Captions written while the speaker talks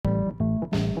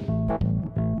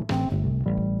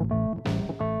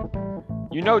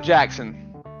You know, Jackson,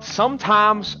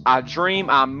 sometimes I dream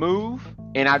I move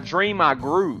and I dream I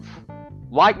groove.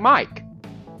 Like Mike.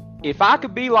 If I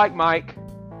could be like Mike,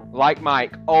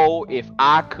 oh, if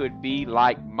I could be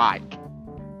like Mike.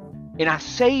 And I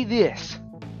say this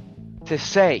to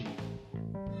say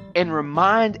and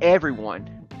remind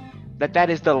everyone that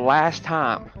is the last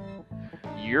time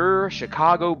your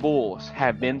Chicago Bulls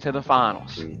have been to the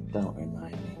finals. Dude, don't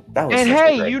remind me. That was And such a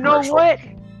hey, great you know commercial. what?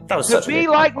 That was To such a be great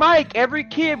like commercial. Mike, every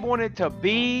kid wanted to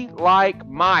be like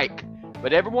Mike.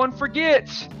 But everyone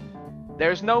forgets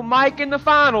there's no Mike in the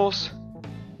finals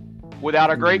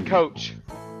without a great coach.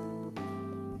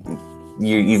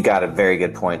 You've got a very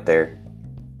good point there.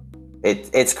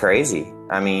 It's crazy.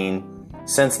 I mean,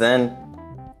 since then,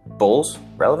 Bulls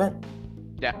relevant?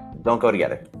 Yeah. Don't go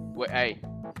together. Hey,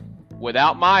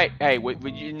 without Mike,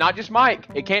 not just Mike.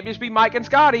 It can't just be Mike and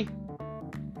Scotty.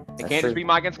 It can't just be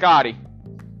Mike and Scotty.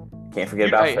 Can't forget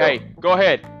about Phil. Hey, go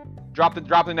ahead. Drop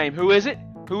the name. Who is it?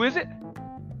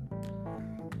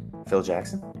 Phil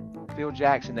Jackson. Phil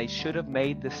Jackson. They should have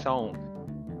made the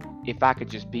song If I Could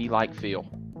Just Be Like Phil.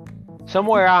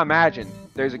 Somewhere I imagine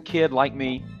there's a kid like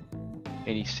me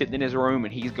and he's sitting in his room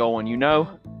and he's going, you know,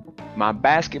 my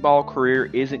basketball career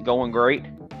isn't going great,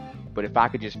 but if I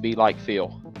could just be like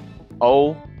Phil.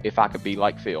 Oh, if I could be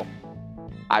like Phil.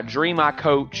 I dream I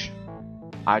coach.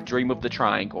 I dream of the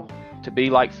triangle. To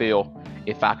be like Phil,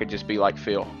 if I could just be like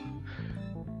Phil.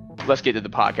 Let's get to the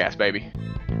podcast, baby.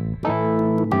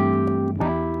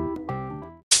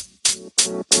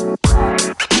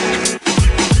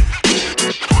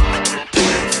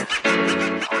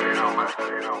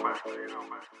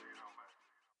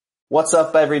 What's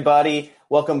up, everybody?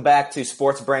 Welcome back to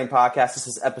Sports Brain Podcast. This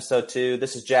is episode 2.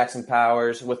 This is Jackson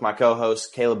Powers with my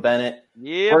co-host, Caleb Bennett.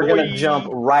 Yeah, We're going to jump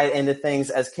right into things.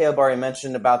 As Caleb already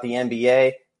mentioned about the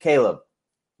NBA, Caleb,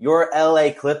 your LA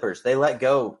Clippers, they let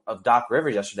go of Doc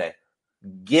Rivers yesterday.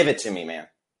 Give it to me, man.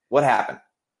 What happened?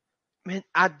 Man,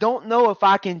 I don't know if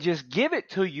I can just give it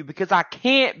to you because I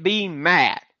can't be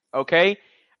mad, okay?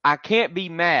 I can't be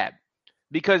mad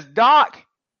because Doc,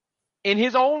 in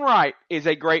his own right, is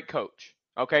a great coach,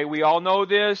 okay? We all know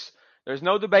this. There's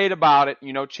no debate about it.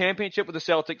 You know, championship with the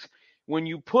Celtics. When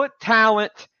you put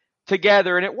talent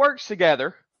together and it works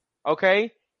together,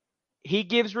 okay, he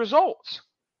gives results.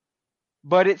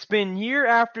 But it's been year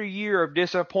after year of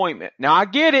disappointment. Now, I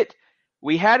get it.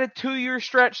 We had a 2-year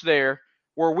stretch there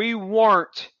where we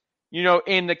weren't, you know,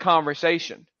 in the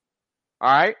conversation.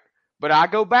 All right? But I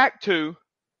go back to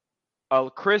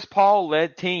a Chris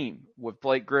Paul-led team with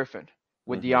Blake Griffin,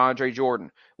 with DeAndre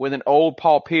Jordan, with an old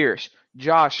Paul Pierce,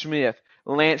 Josh Smith,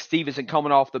 Lance Stevenson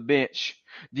coming off the bench,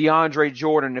 DeAndre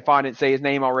Jordan, if I didn't say his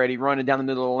name already, running down the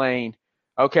middle of the lane.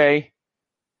 Okay?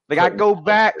 Like, I go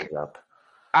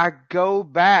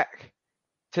back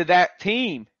to that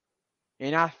team,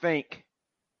 and I think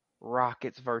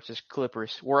Rockets versus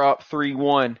Clippers. We're up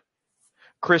 3-1.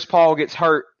 Chris Paul gets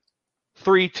hurt.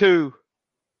 3-2.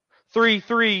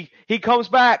 3-3. He comes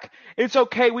back. It's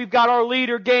okay. We've got our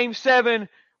leader, Game 7.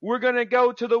 We're going to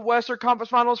go to the Western Conference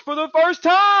Finals for the first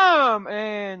time.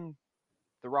 And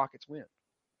the Rockets win.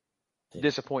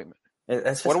 Disappointment.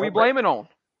 What are we blaming on?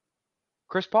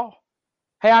 Chris Paul.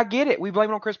 Hey, I get it. We blame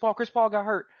it on Chris Paul. Chris Paul got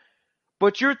hurt.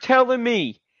 But you're telling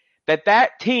me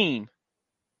that team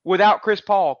without Chris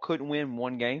Paul couldn't win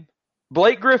one game?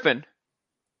 Blake Griffin,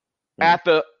 at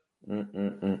the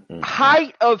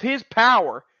height of his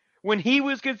power, when he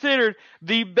was considered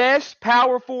the best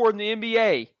power forward in the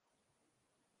NBA,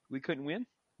 we couldn't win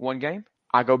one game?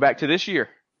 I go back to this year,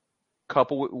 a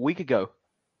week ago.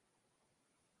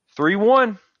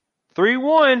 3-1.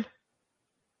 3-1.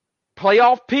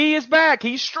 Playoff P is back.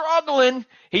 He's struggling.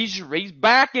 He's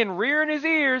back and rearing his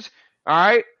ears. All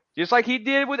right. Just like he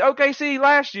did with OKC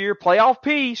last year. Playoff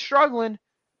P, struggling.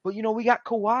 But, you know, we got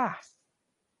Kawhi.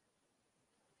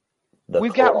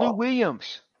 We've got Lou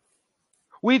Williams.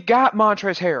 We've got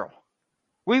Montrezl Harrell.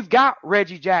 We've got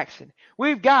Reggie Jackson.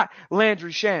 We've got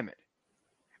Landry Shamet.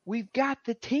 We've got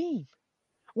the team.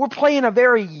 We're playing a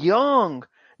very young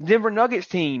Denver Nuggets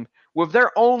team with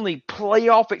their only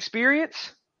playoff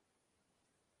experience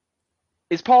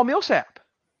is Paul Millsap.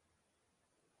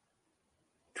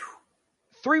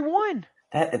 3-1.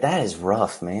 That is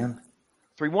rough, man.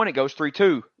 3-1, it goes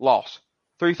 3-2, loss.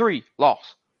 3-3,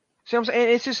 loss. See what I'm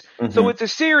saying? It's just so it's a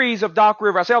series of Doc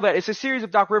Rivers. I say all that. It's a series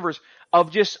of Doc Rivers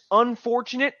of just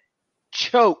unfortunate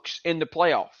chokes in the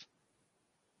playoff.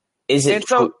 Is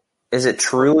it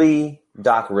truly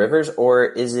Doc Rivers, or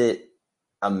is it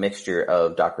a mixture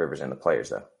of Doc Rivers and the players,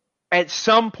 though? At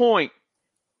some point,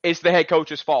 it's the head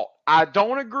coach's fault. I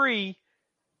don't agree.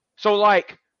 So,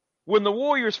 like, when the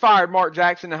Warriors fired Mark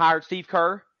Jackson and hired Steve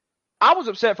Kerr, I was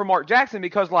upset for Mark Jackson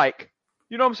because, like,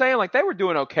 you know what I'm saying? Like, they were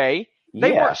doing okay.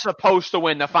 They Yeah. weren't supposed to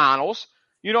win the finals.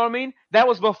 You know what I mean? That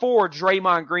was before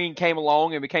Draymond Green came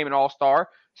along and became an all-star.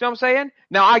 See what I'm saying?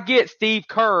 Now, I get Steve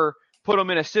Kerr put them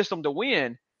in a system to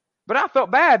win, but I felt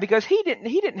bad because he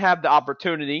didn't have the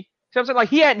opportunity. See what I'm saying? Like,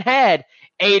 he hadn't had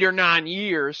 8 or 9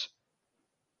 years,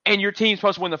 and your team's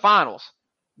supposed to win the finals.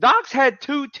 Doc's had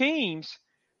 2 teams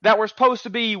that were supposed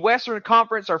to be Western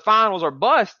Conference or finals or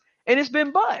bust, and it's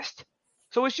been bust.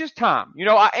 So it's just time. You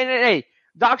know, and hey,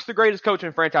 Doc's the greatest coach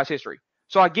in franchise history.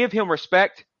 So I give him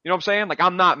respect. You know what I'm saying? Like,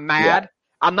 I'm not mad. Yeah.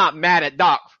 I'm not mad at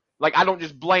Doc. Like, I don't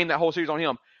just blame that whole series on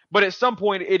him. But at some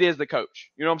point, it is the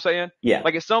coach. You know what I'm saying? Yeah.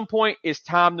 Like, at some point, it's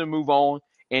time to move on,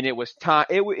 and it was time.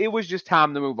 It was just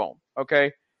time to move on.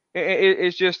 Okay?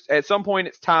 It's just, at some point,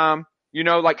 it's time. You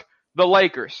know, like the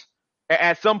Lakers.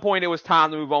 At some point, it was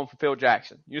time to move on for Phil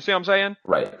Jackson. You see what I'm saying?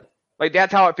 Right. Like,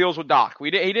 that's how it feels with Doc.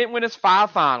 He didn't win his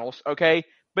 5 finals, okay?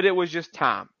 But it was just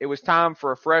time. It was time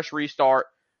for a fresh restart,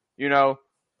 you know,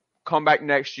 come back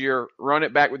next year, run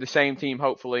it back with the same team,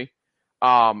 hopefully. If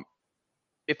I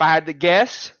had to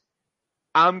guess,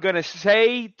 I'm going to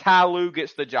say Ty Lue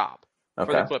gets the job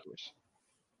for the Clippers.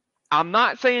 I'm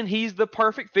not saying he's the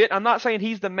perfect fit. I'm not saying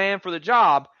he's the man for the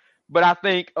job, but I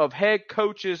think of head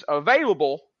coaches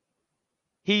available,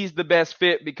 he's the best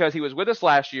fit because he was with us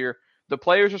last year. The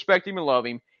players respect him and love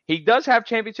him. He does have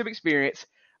championship experience,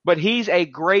 but he's a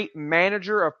great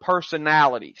manager of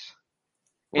personalities.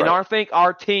 Right. And I think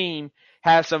our team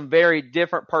has some very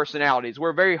different personalities.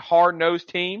 We're a very hard-nosed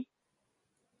team.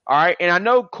 All right. And I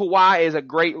know Kawhi is a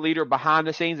great leader behind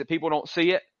the scenes that people don't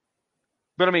see it.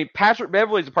 But I mean, Patrick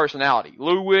Beverley is a personality.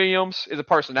 Lou Williams is a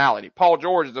personality. Paul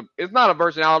George is not a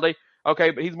personality.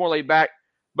 Okay. But he's more laid back.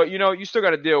 But you know, you still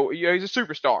got to deal. You know, he's a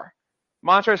superstar.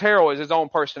 Montrezl Harrell is his own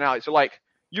personality. So like,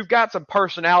 you've got some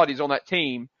personalities on that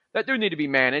team that do need to be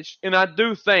managed. And I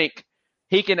do think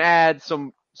he can add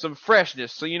some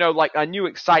freshness. So, you know, like a new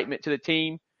excitement to the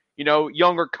team, you know,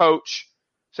 younger coach.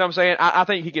 So I'm saying, I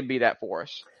think he can be that for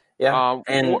us. Yeah.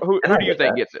 And who do you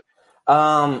think gets it?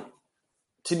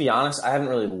 To be honest, I haven't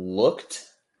really looked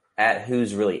at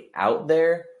who's really out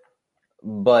there,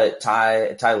 but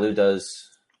Ty Lue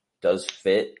does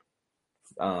fit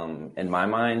in my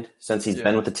mind since he's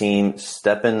been with the team,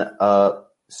 stepping up.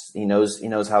 He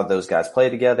knows how those guys play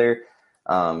together.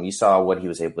 You saw what he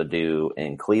was able to do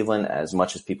in Cleveland. As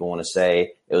much as people want to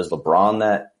say it was LeBron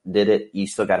that did it, you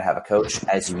still got to have a coach.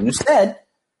 As you said,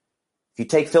 if you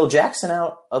take Phil Jackson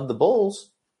out of the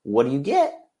Bulls, what do you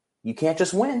get? You can't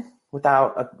just win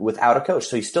without a coach.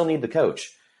 So you still need the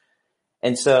coach.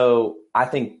 And so I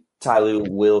think Ty Lue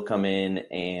will come in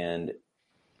and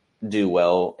do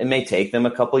well. It may take them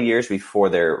a couple of years before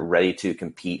they're ready to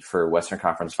compete for Western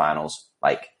Conference Finals,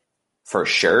 like for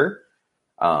sure.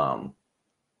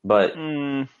 But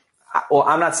I'm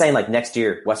not saying like next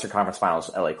year, Western Conference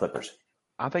Finals, LA Clippers.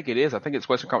 I think it is. I think it's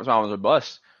Western Conference Finals or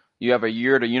bust. You have a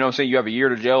year to, you know what I'm saying? You have a year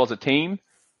to gel as a team.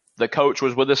 The coach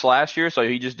was with us last year, so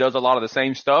he just does a lot of the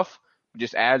same stuff.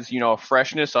 Just adds, you know, a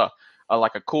freshness,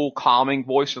 like a cool, calming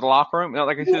voice to the locker room. You know,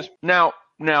 like it's just now,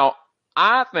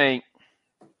 I think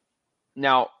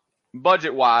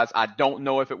budget-wise, I don't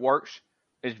know if it works.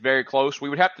 It's very close. We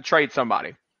would have to trade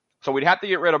somebody. So we'd have to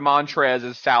get rid of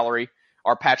Montrez's salary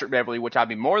or Patrick Beverley, which I'd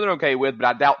be more than okay with, but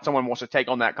I doubt someone wants to take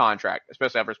on that contract,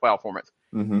 especially after his playoff performance.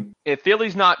 Mm-hmm. If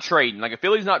Philly's not trading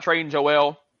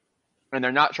Joel and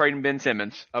they're not trading Ben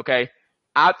Simmons, okay,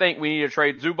 I think we need to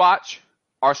trade Zubac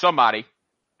or somebody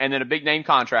and then a big-name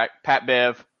contract, Pat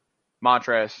Bev,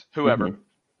 Montrez, whoever,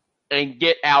 and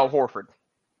get Al Horford.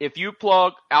 If you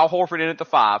plug Al Horford in at the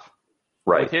 5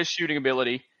 with his shooting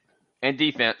ability and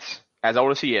defense, as old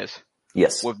as he is,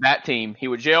 with that team, he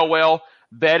would gel well,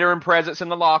 veteran presence in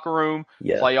the locker room,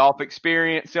 playoff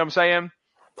experience, you know what I'm saying?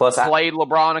 Plus, played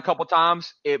LeBron a couple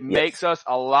times. It makes us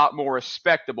a lot more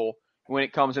respectable when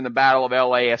it comes in the Battle of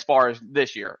LA as far as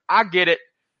this year. I get it.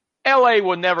 LA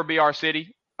will never be our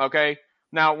city, okay?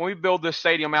 Now, when we build this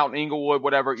stadium out in Inglewood,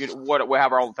 whatever, we'll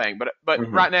have our own thing.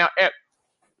 But right now,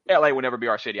 LA will never be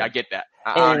our city. I get that.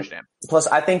 I understand. Plus,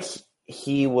 I think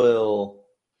he will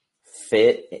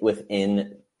fit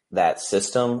within that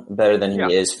system better than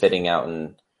he is fitting out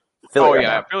in Philly. Oh,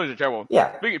 yeah. Philly's a terrible.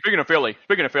 Yeah. Speaking of Philly,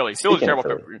 Philly's a terrible.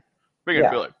 Speaking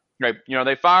of Philly. Okay, you know,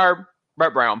 they fired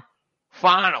Brett Brown.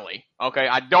 Finally. Okay,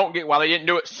 I don't get why they didn't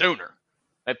do it sooner.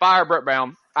 They fired Brett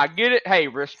Brown. I get it. Hey,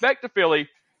 respect to Philly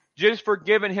just for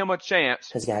giving him a chance.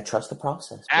 Because you got to trust the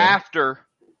process. Bro. After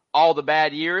all the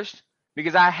bad years.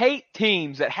 Because I hate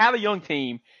teams that have a young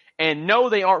team and know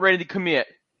they aren't ready to compete.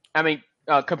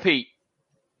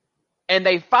 and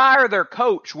they fire their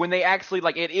coach when they actually,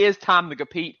 like, it is time to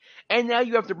compete. And now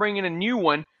you have to bring in a new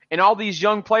one, and all these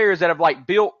young players that have, like,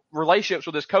 built relationships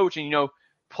with this coach and,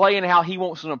 playing how he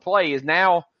wants them to play is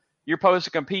now you're supposed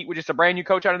to compete with just a brand new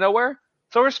coach out of nowhere.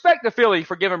 So respect to Philly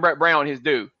for giving Brett Brown his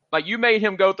due. Like, you made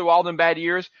him go through all them bad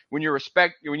years when you're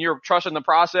trusting the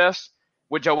process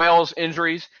with Joel's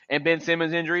injuries and Ben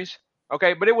Simmons' injuries.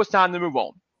 Okay, but it was time to move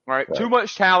on. All right, too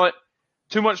much talent,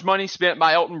 too much money spent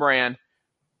by Elton Brand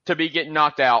to be getting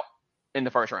knocked out in the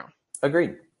first round.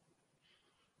 Agreed.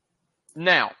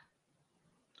 Now,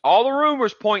 all the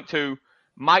rumors point to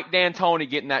Mike D'Antoni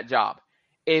getting that job.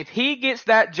 If he gets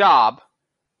that job,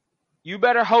 you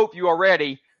better hope you are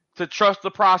ready to trust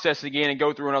the process again and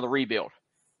go through another rebuild.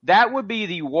 That would be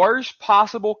the worst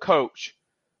possible coach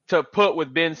to put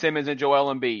with Ben Simmons and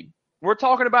Joel Embiid. We're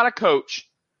talking about a coach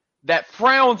that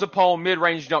frowns upon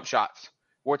mid-range jump shots.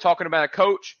 We're talking about a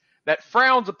coach that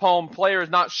frowns upon players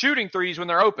not shooting threes when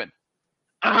they're open.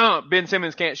 Ben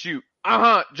Simmons can't shoot.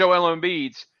 Joel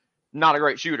Embiid's not a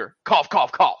great shooter. Cough,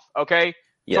 cough, cough. Okay?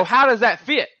 Yes. So how does that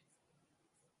fit?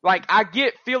 Like, I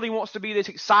get Philly wants to be this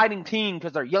exciting team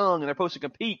because they're young and they're supposed to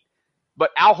compete,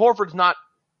 but Al Horford's not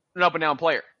an up-and-down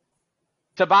player.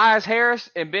 Tobias Harris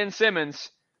and Ben Simmons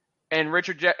and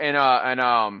forgot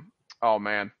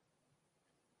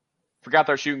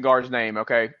their shooting guard's name,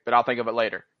 okay? But I'll think of it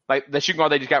later. Like, the shooting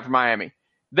guard they just got from Miami.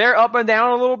 They're up and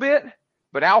down a little bit,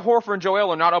 but Al Horford and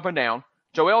Joel are not up and down.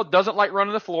 Joel doesn't like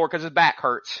running the floor because his back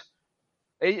hurts.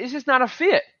 It's just not a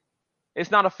fit. It's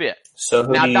not a fit. So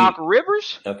now, Doc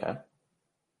Rivers. Okay.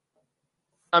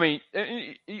 I mean,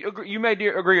 you may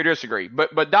agree or disagree,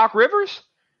 but Doc Rivers,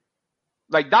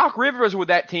 like Doc Rivers with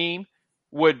that team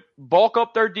would bulk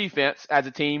up their defense as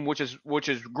a team, which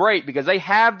is great because they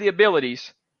have the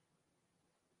abilities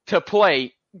to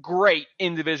play great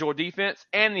individual defense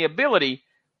and the ability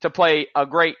to play a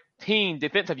great team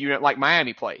defensive unit like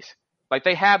Miami plays. Like,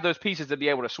 they have those pieces to be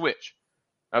able to switch.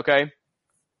 Okay?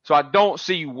 So I don't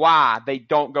see why they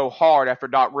don't go hard after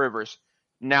Doc Rivers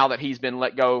now that he's been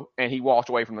let go and he walked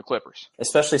away from the Clippers.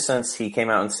 Especially since he came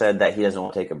out and said that he doesn't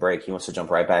want to take a break. He wants to jump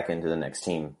right back into the next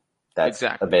team that's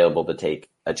available to take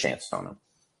a chance on him.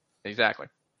 Exactly.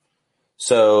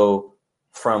 So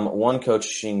from one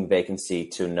coaching vacancy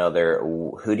to another,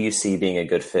 who do you see being a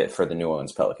good fit for the New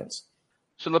Orleans Pelicans?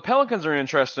 So the Pelicans are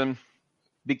interesting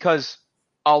because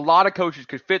a lot of coaches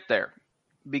could fit there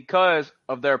because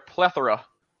of their plethora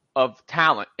of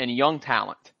talent and young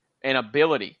talent and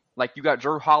ability. Like, you got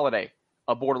Drew Holiday,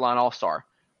 a borderline all-star.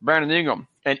 Brandon Ingram,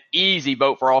 an easy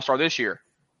vote for all-star this year.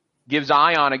 Give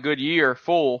Zion a good year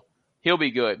full, he'll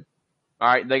be good. All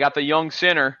right, they got the young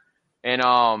center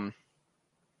and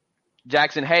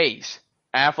Jackson Hayes.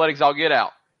 Athletics I'll get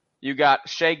out. You got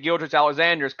Shai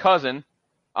Gilgeous-Alexander's cousin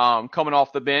coming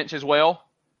off the bench as well.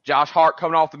 Josh Hart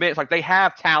coming off the bench. Like, they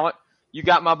have talent. You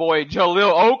got my boy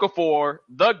Jahlil Okafor,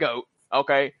 the GOAT,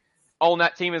 okay, on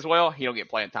that team as well. He don't get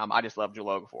playing time. I just love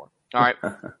Jahlil Okafor. All right.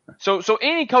 So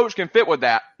any coach can fit with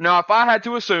that. Now, if I had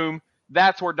to assume,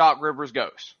 that's where Doc Rivers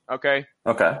goes, okay?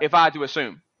 Okay. If I had to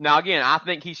assume. Now, again, I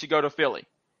think he should go to Philly.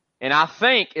 And I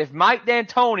think if Mike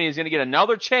D'Antoni is going to get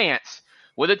another chance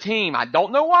with a team, I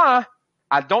don't know why.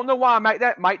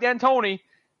 Mike D'Antoni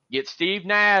gets Steve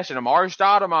Nash and Amari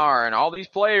Stoudemire and all these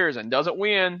players and doesn't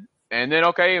win. And then,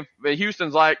 okay, if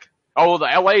Houston's like, oh, the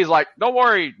LA's like, don't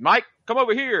worry, Mike, come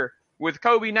over here with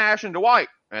Kobe, Nash, and Dwight.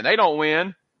 And they don't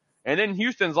win. And then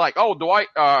Houston's like,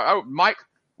 oh, Mike,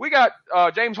 we got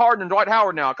James Harden and Dwight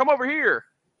Howard now. Come over here.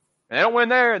 And they don't win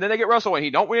there. And then they get Russell and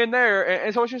he don't win there.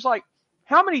 And so it's just like,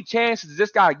 how many chances does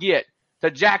this guy get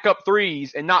to jack up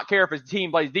threes and not care if his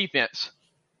team plays defense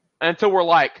until we're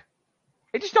like,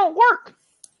 it just don't work.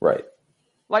 Right.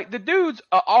 Like, the dude's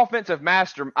an offensive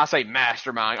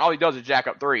mastermind. All he does is jack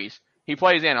up threes. He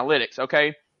plays analytics,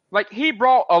 okay? Like, he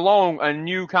brought along a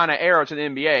new kind of era to the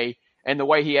NBA and the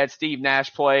way he had Steve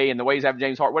Nash play and the way he's having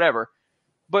James Harden, whatever.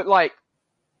 But, like,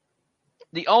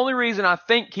 the only reason I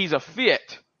think he's a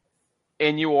fit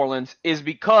in New Orleans is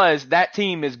because that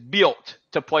team is built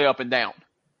to play up and down.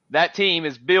 That team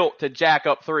is built to jack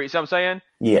up threes. You know what I'm saying?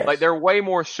 Yes. Like, they're way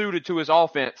more suited to his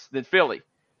offense than Philly.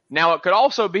 Now, it could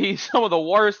also be some of the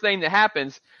worst thing that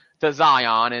happens to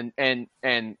Zion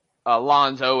and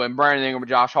Lonzo and Brandon Ingram and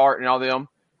Josh Hart and all them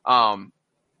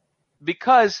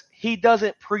because he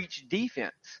doesn't preach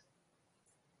defense.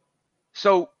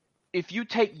 So if you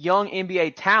take young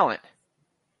NBA talent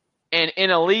and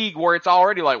in a league where it's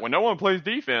already like, when no one plays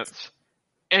defense,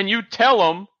 and you tell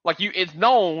them, like, it's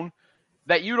known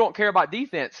that you don't care about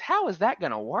defense, how is that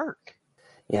going to work?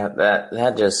 Yeah,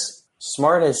 that just –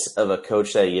 smart as of a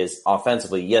coach that he is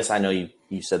offensively, yes, I know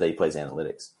you said that he plays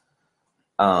analytics.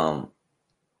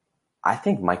 I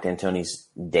think Mike D'Antoni's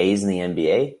days in the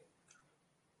NBA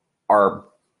are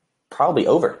probably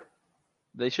over.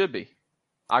 They should be.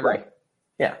 I agree. Right.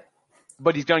 Yeah.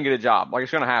 But he's going to get a job. Like,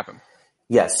 it's going to happen.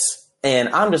 Yes. And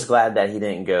I'm just glad that he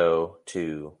didn't go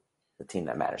to the team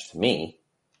that matters to me.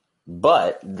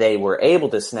 But they were able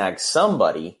to snag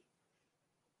somebody,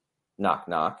 knock,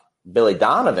 knock, Billy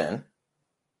Donovan.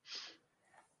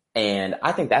 And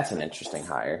I think that's an interesting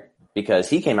hire because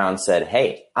he came out and said,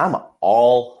 hey, I'm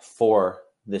all for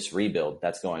this rebuild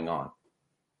that's going on.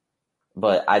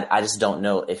 But I just don't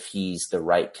know if he's the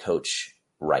right coach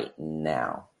right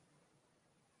now.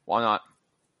 Why not?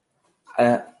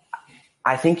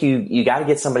 I think you got to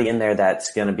get somebody in there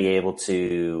that's going to be able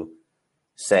to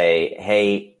say,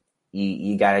 hey,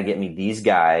 you got to get me these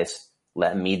guys,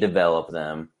 let me develop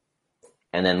them,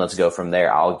 and then let's go from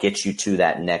there. I'll get you to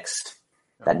that next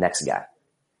guy.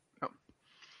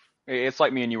 It's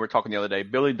like me and you were talking the other day.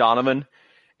 Billy Donovan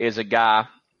is a guy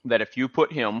that if you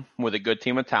put him with a good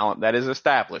team of talent that is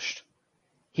established,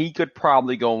 he could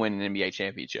probably go win an NBA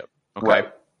championship. Okay.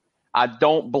 Right. I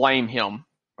don't blame him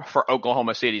for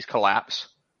Oklahoma City's collapse.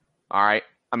 All right.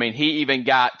 I mean, he even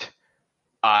got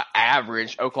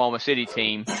average Oklahoma City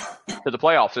team to the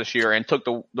playoffs this year and took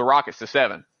the Rockets to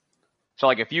 7. So,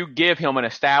 like, if you give him an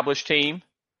established team,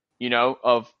 you know,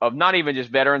 of not even just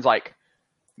veterans, like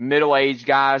middle-aged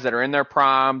guys that are in their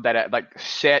prime, that are, like,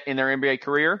 set in their NBA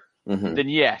career, then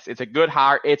yes, it's a good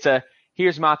hire.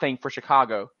 Here's my thing for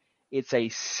Chicago. It's a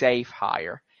safe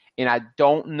hire. And I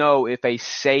don't know if a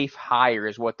safe hire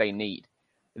is what they need.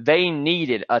 They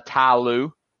needed a Ty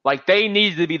Lue. Like, they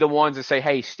needed to be the ones that say,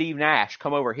 hey, Steve Nash,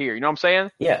 come over here. You know what I'm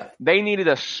saying? Yeah. They needed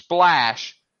a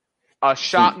splash, a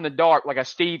shot in the dark, like a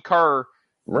Steve Kerr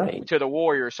to the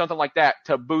Warriors, something like that,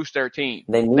 to boost their team.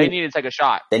 They needed to take a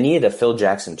shot. They needed a Phil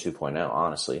Jackson 2.0,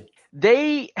 honestly.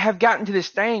 They have gotten to this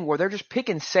thing where they're just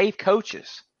picking safe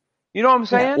coaches. You know what I'm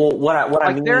saying? Yeah. Well,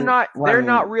 I mean, they're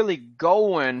not really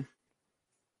going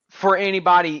for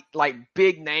anybody like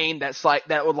big name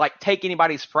that would like take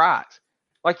anybody's prize.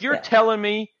 Like, you're telling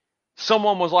me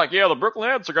someone was like, yeah, the Brooklyn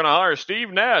Nets are going to hire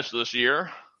Steve Nash this year.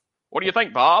 What do you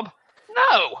think, Bob?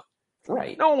 No.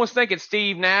 Right. No one was thinking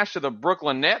Steve Nash to the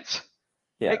Brooklyn Nets.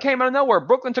 Yeah. It came out of nowhere.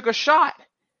 Brooklyn took a shot.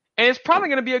 And it's probably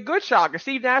going to be a good shot because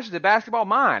Steve Nash is a basketball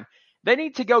mind. They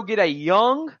need to go get a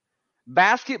young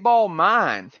basketball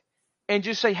mind and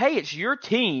just say, hey, it's your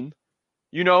team.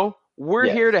 You know, we're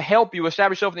here to help you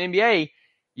establish yourself in the NBA.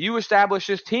 You establish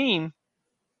this team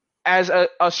as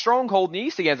a stronghold in the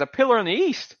East again, as a pillar in the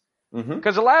East.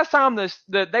 Because the last time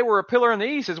that they were a pillar in the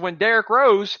East is when Derrick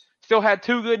Rose still had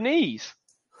 2 good knees.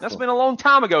 That's been a long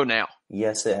time ago now.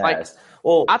 Yes, it has. Like,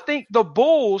 well, I think the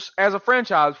Bulls as a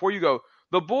franchise, before you go,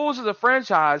 the Bulls as a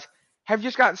franchise have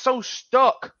just gotten so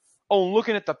stuck on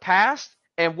looking at the past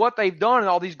and what they've done and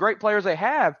all these great players they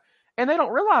have, and they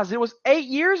don't realize it was 8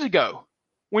 years ago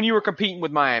when you were competing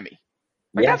with Miami.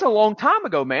 Like, that's a long time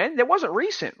ago, man. It wasn't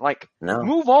recent. Like,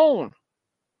 move on.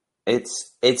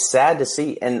 It's sad to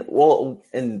see. And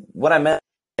what I meant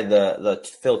by the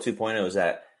Phil 2.0 is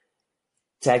that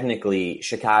technically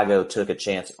Chicago took a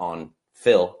chance on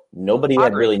Phil. Nobody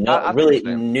had really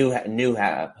knew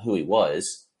who he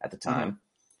was at the time,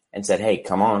 and said, "Hey,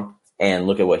 come on and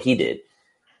look at what he did."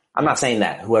 I'm not saying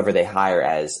that whoever they hire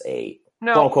as a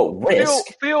quote unquote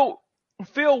risk.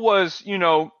 Phil was, you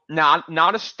know,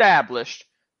 not established,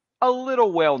 a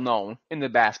little well known in the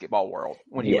basketball world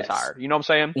when he was hired. You know what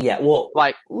I'm saying? Yeah. Well,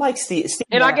 like Steve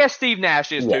and I guess Steve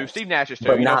Nash is too. Steve Nash is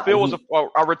too. You know, Phil was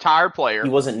a retired player. He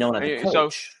wasn't known as a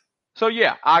coach. So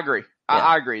yeah, I agree.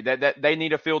 I agree that they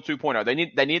need a Phil 2.0.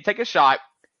 They need to take a shot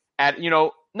at, you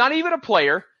know, not even a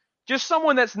player, just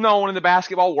someone that's known in the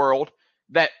basketball world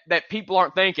that people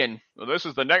aren't thinking, well, this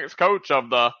is the next coach of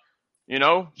the, you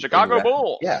know, Chicago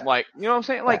Bulls. Yeah. Like, you know what I'm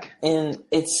saying? Like, and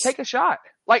it's take a shot.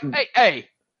 Like, hey,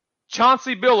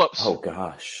 Chauncey Billups. Oh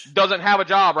gosh, doesn't have a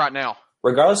job right now.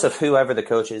 Regardless of whoever the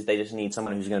coach is, they just need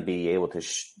someone who's going to be able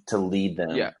to lead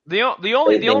them. Yeah. The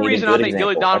only reason I think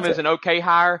Billy Donovan is an okay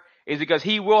hire is because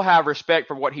he will have respect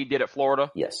for what he did at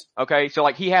Florida. Yes. Okay, so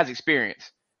like he has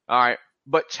experience. All right,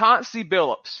 but Chauncey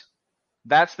Billups,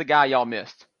 that's the guy y'all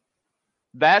missed.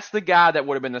 That's the guy that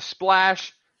would have been the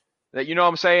splash. That, you know what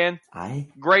I'm saying?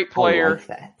 Great player.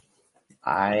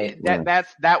 I like that.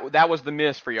 That was the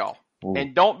miss for y'all. Ooh.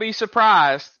 And don't be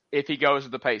surprised if he goes to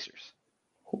the Pacers.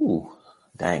 Ooh,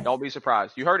 dang! Don't be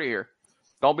surprised. You heard it here.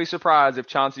 Don't be surprised if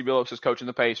Chauncey Billups is coaching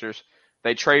the Pacers.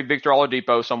 They trade Victor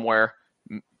Oladipo somewhere.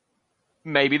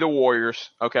 Maybe the Warriors.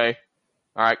 Okay,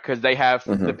 all right, because they have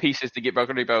the pieces to get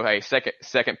Victor Oladipo. Hey,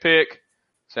 second pick.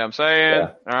 See what I'm saying?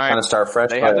 Yeah. All right, kind of start fresh.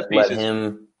 They have the pieces. Let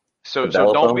him. So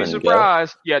don't be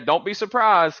surprised. Yeah, don't be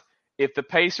surprised if the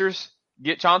Pacers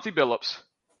get Chauncey Billups,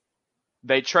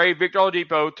 they trade Victor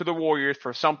Oladipo to the Warriors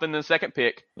for something in the second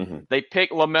pick. Mm-hmm. They pick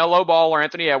LaMelo Ball or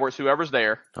Anthony Edwards, whoever's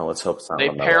there. Oh, let's hope it's not They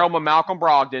LaMelo. pair them with Malcolm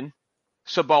Brogdon,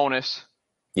 Sabonis,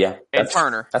 and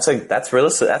Turner. That's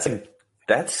realistic.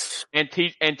 And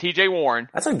T.J. Warren.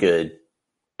 That's a good.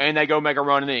 And they go make a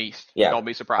run in the East. Yeah, Don't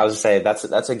be surprised. I was going to say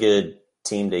that's a good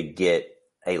team to get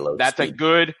a low. That's speed. a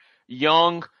good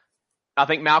young. I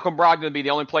think Malcolm Brogdon would be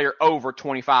the only player over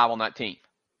 25 on that team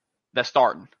that's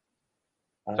starting.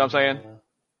 You know what I'm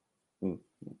saying?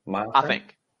 I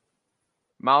think.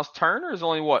 Miles Turner is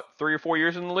only, 3 or 4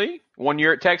 years in the league? 1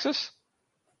 year at Texas?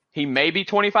 He may be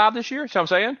 25 this year. See what I'm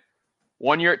saying?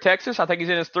 1 year at Texas. I think he's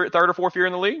in his third or fourth year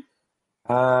in the league.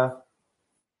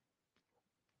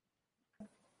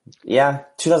 Yeah,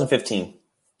 2015.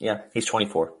 Yeah, he's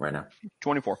 24 right now.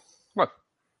 24. What?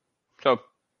 So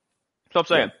I'm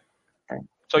saying. Yeah.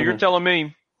 So you're telling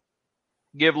me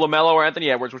give LaMelo or Anthony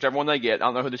Edwards, whichever one they get. I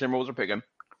don't know who the Timberwolves are picking.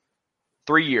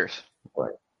 3 years.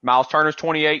 Right. Miles Turner's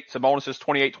 28. Sabonis is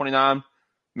 28, 29.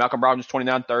 Malcolm Brogdon's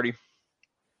 29, 30.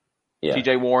 Yeah.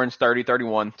 T.J. Warren's 30,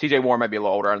 31. T.J. Warren might be a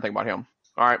little older. I don't think about him.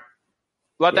 All right.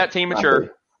 Let that team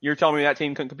mature. You're telling me that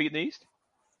team couldn't compete in the East?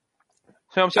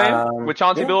 See what I'm saying? With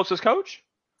Chauncey Billups as coach?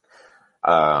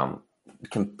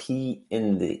 Compete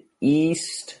in the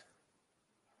East?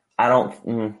 I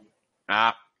don't.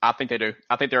 I think they do.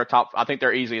 I think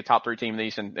they're easily a top 3 team in the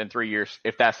East in 3 years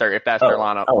if that's their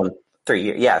lineup. Oh, 3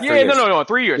 years. Yeah. 3 years. No,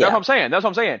 3 years. Yeah. That's what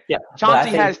I'm saying. Yeah.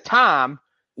 Chauncey has time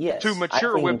yes, to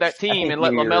mature with that team and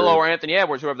let LaMelo or Anthony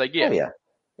Edwards, whoever they get. Oh, yeah.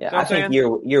 Yeah. I think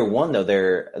year one though,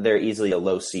 they're easily a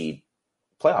low seed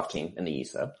playoff team in the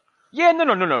East though. Yeah,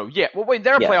 no. Yeah. Well, wait,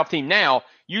 they're a playoff team now.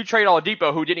 You trade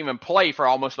Oladipo, who didn't even play for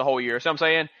almost the whole year, see what I'm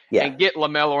saying? Yeah. And get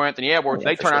LaMelo or Anthony Edwards.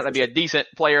 They turn out to be a decent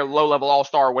player, low-level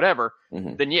all-star or whatever.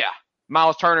 Mm-hmm. Then,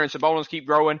 Miles Turner and Sabonis keep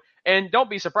growing. And don't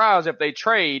be surprised if they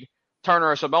trade Turner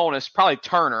or Sabonis, probably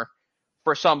Turner,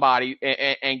 for somebody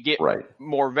and get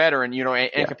more veteran,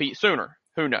 and compete sooner.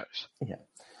 Who knows? Yeah.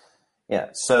 Yeah.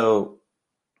 So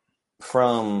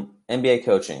from NBA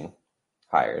coaching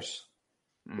hires,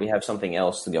 we have something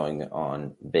else going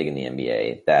on big in the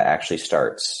NBA that actually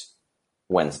starts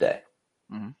Wednesday.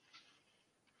 Mm-hmm.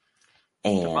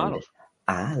 And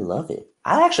I love it.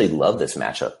 I actually love this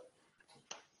matchup.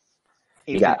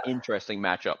 It's an interesting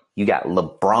matchup. You got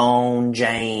LeBron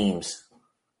James,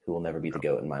 who will never be the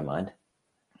GOAT in my mind.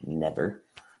 Never.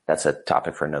 That's a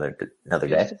topic for another day.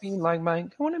 Just to be like Mike.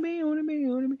 Want to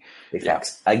be. Big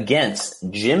facts. Against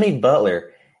Jimmy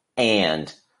Butler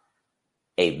and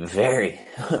a very,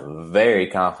 very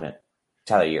confident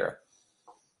Tyler Hero.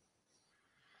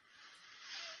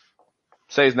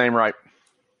 Say his name right.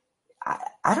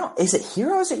 I don't. Is it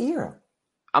Hero or is it Hero?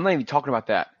 I'm not even talking about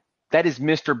that. That is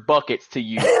Mr. Buckets to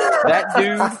you. That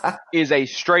dude is a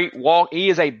straight walk. He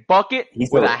is a bucket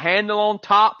with a handle on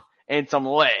top and some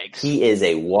legs. He is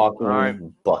a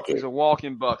walking bucket. He's a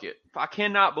walking bucket. I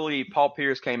cannot believe Paul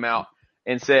Pierce came out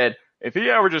and said, if he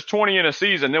averages 20 in a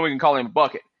season, then we can call him a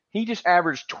bucket. He just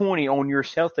averaged 20 on your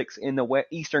Celtics in the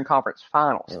Eastern Conference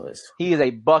Finals. He is a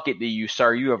bucket to you,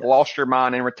 sir. You have lost your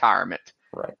mind in retirement.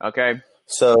 Right. Okay.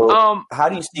 So, how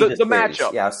do you see the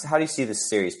matchup? Yeah. How do you see this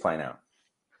series playing out?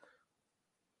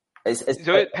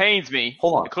 It pains me.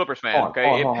 Hold on, the Clippers fan.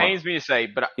 It pains me to say,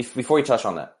 but before you touch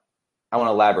on that, I want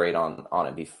to elaborate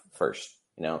on it first.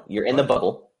 You're in the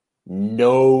bubble,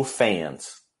 no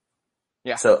fans.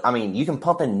 Yeah. So I mean, you can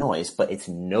pump in noise, but it's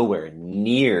nowhere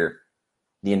near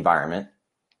the environment.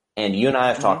 And you and I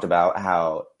have talked about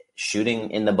how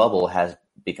shooting in the bubble has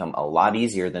become a lot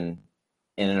easier than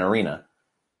in an arena.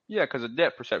 Yeah, because of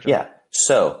depth perception. Yeah.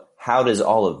 So how does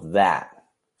all of that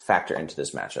factor into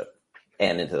this matchup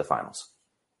and into the finals?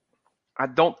 I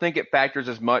don't think it factors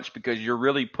as much because you're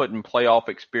really putting playoff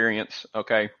experience,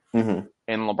 in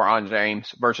LeBron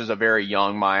James versus a very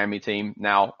young Miami team.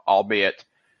 Now, albeit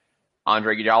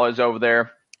Andre Iguodala is over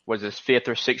there, was his 5th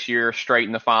or 6th year straight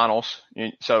in the finals.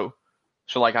 So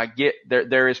like I get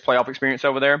there is playoff experience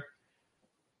over there.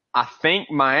 I think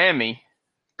Miami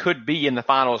could be in the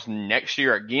finals next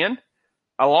year again,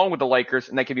 along with the Lakers,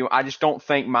 and they could be. I just don't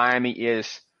think Miami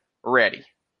is ready.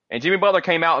 And Jimmy Butler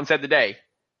came out and said today,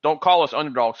 don't call us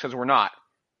underdogs because we're not.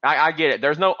 I get it.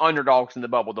 There's no underdogs in the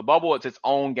bubble. The bubble is its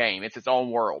own game. It's its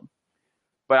own world.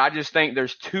 But I just think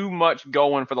there's too much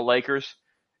going for the Lakers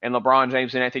and LeBron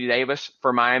James and Anthony Davis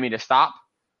for Miami to stop.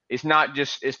 It's not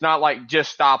like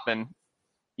just stopping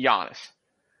Giannis.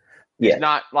 Yeah. It's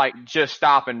not like just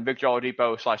stopping Victor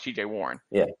Oladipo / T.J. Warren.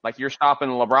 Yeah. Like you're stopping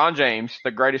LeBron James,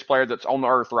 the greatest player that's on the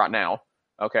earth right now.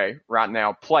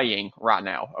 Playing right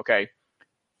now.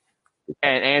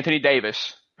 And Anthony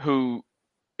Davis, who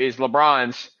is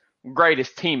LeBron's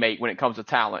greatest teammate when it comes to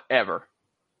talent ever.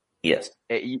 Yes.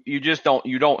 You just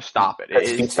don't stop it.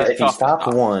 If you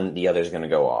stop one, the other's going to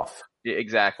go off.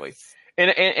 Exactly.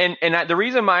 And the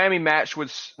reason Miami matched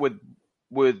with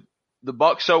the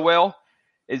Bucks so well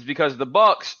is because the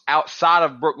Bucks, outside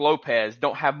of Brook Lopez,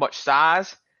 don't have much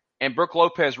size, and Brook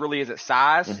Lopez really isn't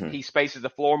size. Mm-hmm. He spaces the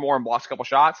floor more and blocks a couple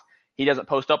shots. He doesn't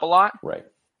post up a lot. Right.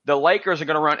 The Lakers are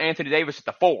going to run Anthony Davis at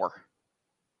the 4.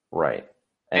 Right.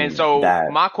 And so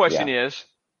my question is,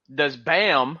 does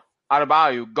Bam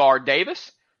Adebayo guard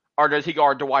Davis, or does he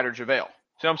guard Dwight or JaVale?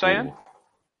 See what I'm saying? Ooh.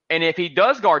 And if he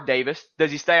does guard Davis,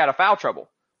 does he stay out of foul trouble?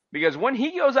 Because when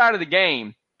he goes out of the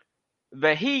game,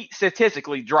 the Heat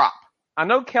statistically drop. I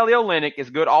know Kelly Olynyk is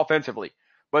good offensively,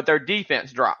 but their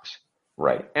defense drops.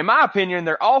 Right. In my opinion,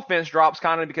 their offense drops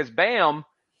kind of because Bam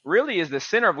really is the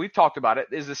center. We've talked about it.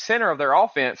 Is the center of their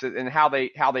offense and how they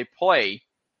play,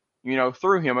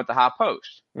 through him at the high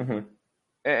post. Mm-hmm.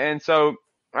 And so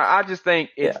I just think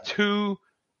it's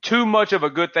too much of a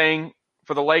good thing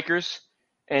for the Lakers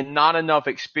and not enough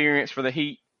experience for the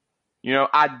Heat.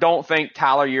 I don't think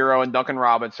Tyler Hero and Duncan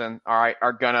Robinson, all right,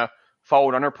 are gonna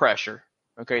fold under pressure.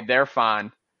 Okay, they're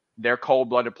fine. They're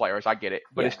cold-blooded players. I get it,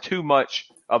 but it's too much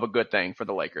of a good thing for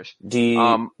the Lakers. Do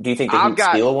you think they can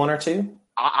steal one or two?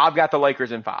 I've got the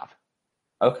Lakers in 5.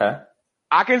 Okay.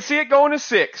 I can see it going to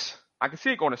 6.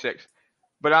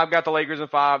 But I've got the Lakers in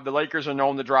 5. The Lakers are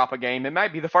known to drop a game. It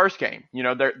might be the first game. Like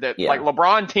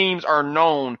LeBron teams are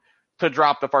known to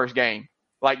drop the first game.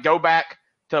 Like go back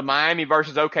to Miami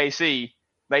versus OKC.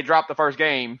 They dropped the first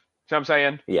game. See what I'm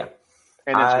saying? Yeah.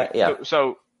 And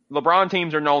so LeBron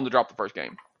teams are known to drop the first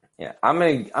game. Yeah. I'm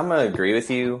gonna agree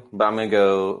with you, but I'm gonna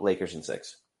go Lakers in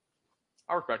 6.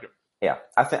 I respect it. Yeah.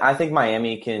 I think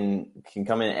Miami can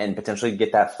come in and potentially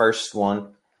get that first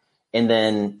one, and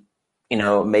then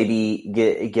maybe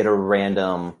get a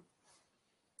random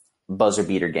buzzer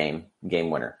beater game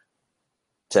winner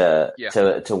to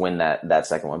win that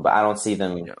second one. But I don't see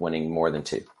them winning more than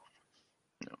 2.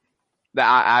 No.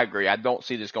 I agree. I don't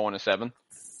see this going to 7.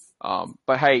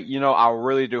 But hey, I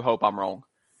really do hope I'm wrong.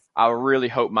 I really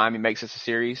hope Miami makes this a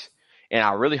series, and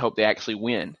I really hope they actually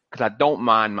win because I don't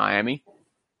mind Miami.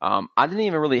 I didn't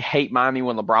even really hate Miami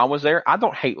when LeBron was there. I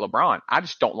don't hate LeBron. I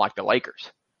just don't like the Lakers.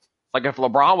 Like if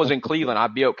LeBron was in Cleveland,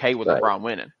 I'd be okay with LeBron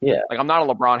winning. Yeah. Like I'm not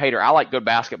a LeBron hater. I like good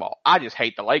basketball. I just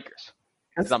hate the Lakers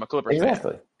because I'm a Clippers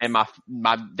fan. And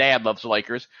my dad loves the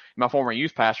Lakers. My former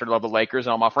youth pastor loved the Lakers,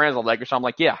 and all my friends love the Lakers. So I'm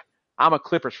like, yeah, I'm a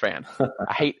Clippers fan.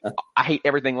 I hate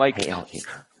everything Lakers.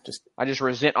 I just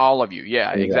resent all of you.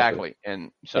 Yeah, exactly.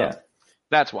 And so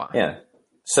that's why. Yeah.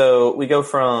 So we go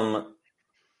from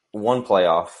one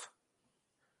playoff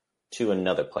to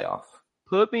another playoff.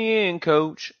 Put me in,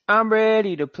 coach. I'm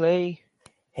ready to play.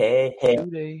 Hey.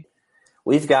 Today.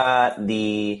 We've got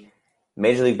the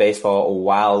Major League Baseball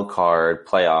wild card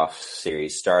playoff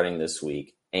series starting this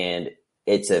week, and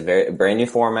it's a brand new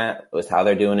format with how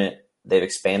they're doing it. They've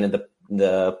expanded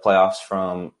the playoffs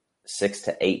from 6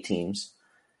 to 8 teams,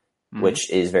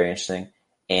 which is very interesting.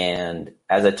 And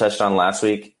as I touched on last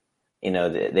week,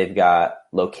 they've got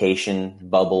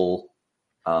bubble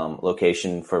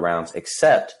location for rounds,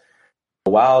 except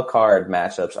the wild card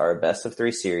matchups are a best of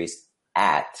 3 series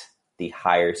at the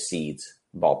higher seeds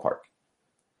ballpark.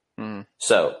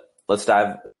 So let's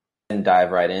dive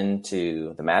right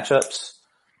into the matchups.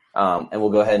 And we'll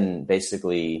go ahead and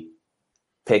basically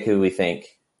pick who we think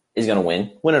is going to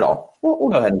win it all. We'll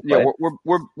go ahead and play.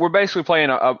 Yeah, we're basically playing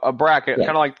a bracket, kind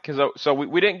of like so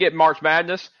we didn't get March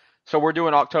Madness, so we're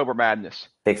doing October Madness.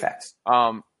 Big facts.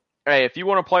 Hey, if you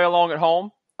want to play along at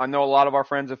home, I know a lot of our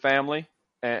friends and family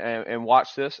and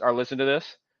watch this or listen to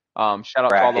this. Shout out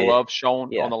to all the love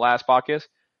shown on the last podcast.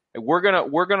 We're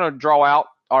gonna draw out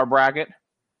our bracket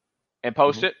and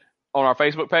post it on our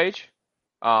Facebook page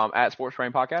at Sports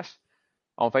Brain Podcast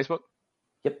on Facebook.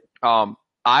 Yep.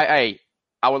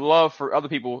 I would love for other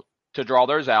people to draw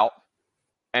theirs out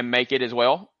and make it as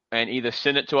well, and either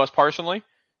send it to us personally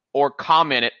or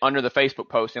comment it under the Facebook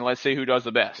post, and let's see who does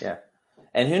the best. Yeah.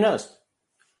 And who knows?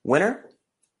 Winner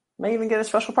may even get a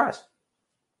special prize.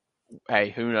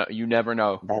 Hey, who know? You never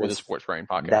know with the Sports Brain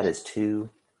Podcast. That is to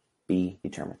be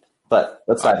determined. But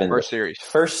let's dive into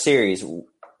First series,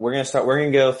 we're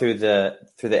gonna go through the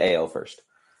AL first.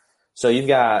 So you've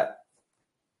got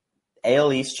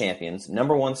AL East champions,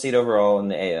 number 1 seed overall in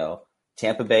the AL,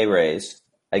 Tampa Bay Rays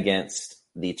against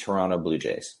the Toronto Blue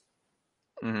Jays.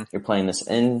 Mm-hmm. You're playing this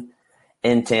in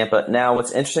Tampa. Now,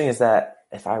 what's interesting is that,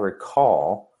 if I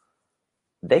recall,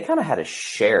 they kind of had to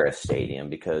share a stadium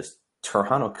because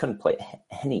Toronto couldn't play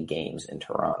any games in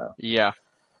Toronto. Yeah.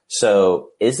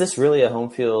 So is this really a home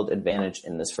field advantage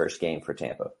in this first game for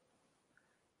Tampa?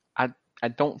 I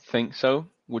don't think so,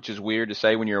 which is weird to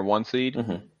say when you're a 1 seed,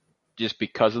 Mm-hmm. just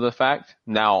because of the fact.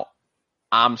 Now,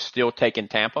 I'm still taking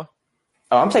Tampa.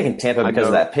 Oh, I'm taking Tampa I because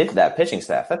of know, that pitching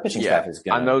staff. That pitching yeah, staff is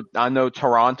gonna. I know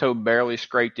Toronto barely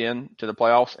scraped in to the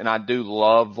playoffs, and I do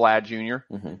love Vlad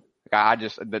Jr. Mm-hmm. I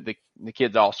just the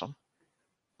kid's awesome,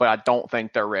 but I don't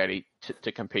think they're ready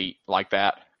to compete like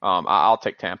that. I'll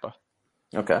take Tampa.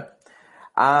 Okay,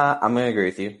 I'm gonna agree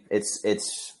with you. It's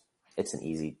an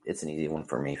easy one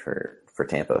for me for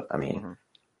Tampa. I mean, Mm-hmm.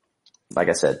 like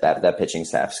I said, that pitching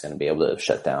staff is going to be able to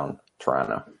shut down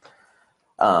Toronto.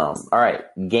 All right,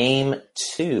 game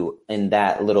 2 in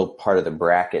that little part of the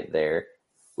bracket there,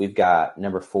 we've got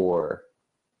number 4.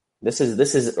 This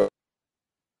is a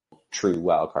true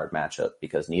wild card matchup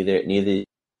because neither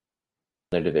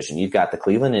their division. You've got the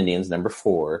Cleveland Indians, number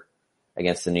 4,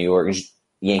 against the New York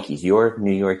Yankees. Your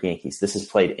New York Yankees. This is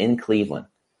played in Cleveland.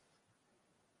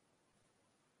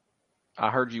 I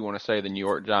heard you want to say the New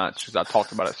York Giants because I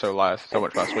talked about it so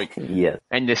much last week. Yes.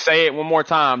 And to say it one more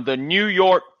time, the New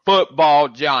York Football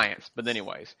Giants. But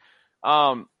anyways,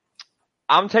 I'm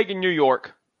taking New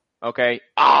York. Okay,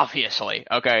 obviously.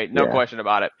 Okay, no question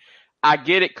about it. I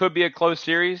get it could be a close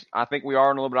series. I think we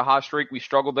are in a little bit of hot streak. We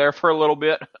struggled there for a little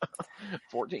bit.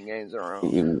 14 games in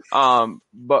a row.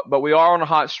 But we are on a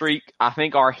hot streak. I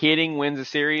think our hitting wins the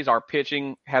series. Our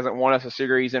pitching hasn't won us a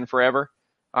series in forever.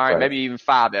 All right, maybe even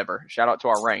 5 ever. Shout out to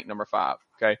our rank, number 5.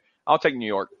 Okay, I'll take New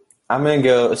York. I'm gonna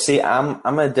go. See, I'm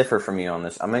gonna differ from you on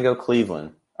this. I'm gonna go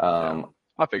Cleveland. I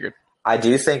figured. I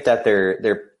do think that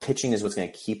their pitching is what's going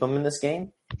to keep them in this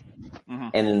game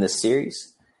and in this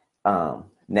series.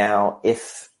 Now,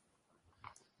 if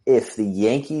the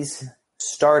Yankees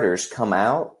starters come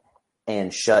out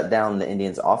and shut down the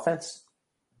Indians' offense,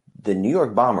 the New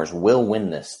York Bombers will win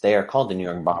this. They are called the New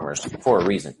York Bombers for a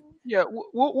reason. Yeah,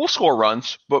 we'll score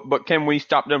runs, but can we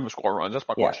stop them from scoring runs? That's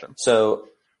my question. So,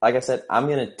 like I said, I'm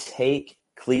going to take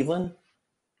Cleveland,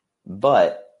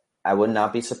 but I would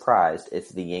not be surprised if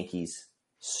the Yankees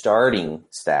starting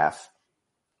staff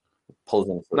pulls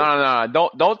them through. No.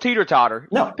 Don't teeter-totter.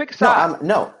 No, pick a side.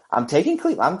 I'm taking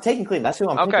Cleveland. I'm taking Cleveland. That's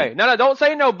who I'm okay. picking. No, don't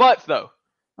say no buts though.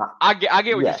 I get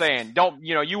what you're saying. Don't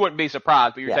you wouldn't be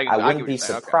surprised, but you're taking. I wouldn't be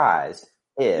surprised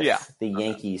if the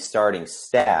Yankees starting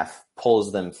staff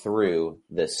pulls them through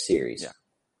this series. Yeah.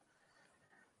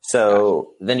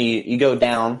 So then you go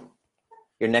down.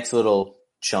 Your next little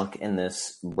chunk in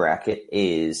this bracket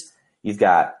is you've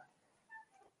got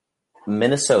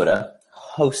Minnesota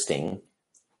hosting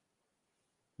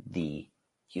the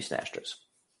Houston Astros.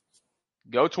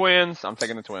 Go Twins. I'm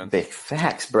taking the Twins. Big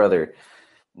facts, brother.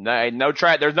 There's no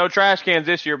trash cans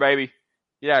this year, baby.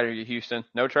 Get out of here, Houston.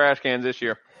 No trash cans this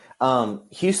year.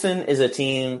 Houston is a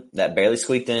team that barely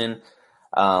squeaked in.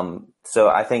 So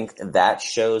I think that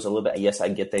shows a little bit. Yes, I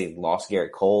get they lost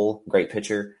Garrett Cole, great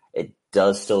pitcher. It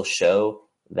does still show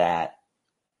that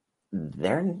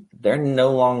they're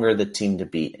no longer the team to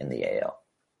beat in the AL.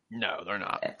 No, they're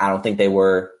not. I don't think they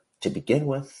were to begin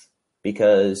with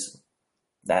because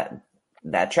that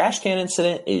trash can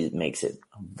incident makes it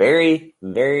very,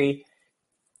 very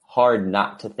hard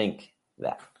not to think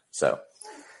that. So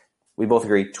we both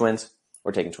agree, Twins.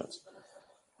 We're taking Twins.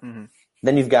 Mm-hmm.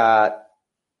 Then you've got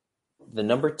the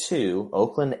number 2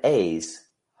 Oakland A's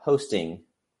hosting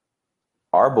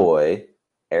our boy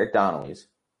Eric Donnelly's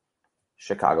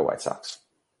Chicago White Sox.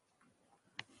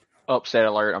 Upset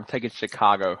alert! I'm taking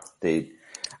Chicago. Dude,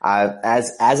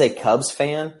 as a Cubs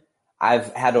fan,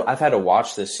 I've had to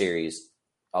watch this series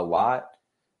a lot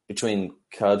between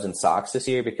Cubs and Sox this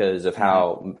year because of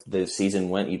how the season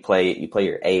went. You play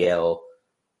your AL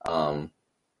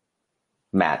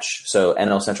match. So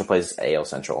NL Central plays AL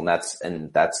Central, and that's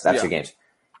your games.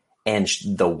 And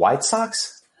the White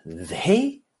Sox,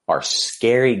 they are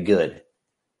scary good.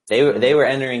 They were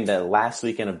entering the last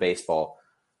weekend of baseball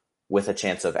with a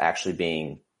chance of actually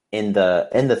being in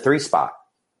the 3 spot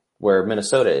where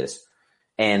Minnesota is.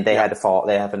 And they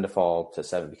happened to fall to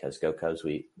 7 because go Cubs.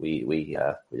 We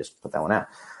just put that one out.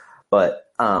 But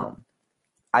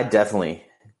I definitely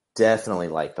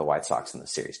like the White Sox in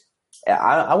this series.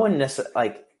 I wouldn't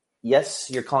necessarily yes,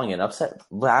 you're calling it an upset,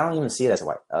 but I don't even see it as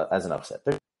an upset.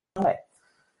 There's no way.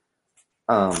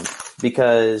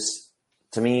 Because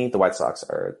to me, the White Sox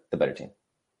are the better team.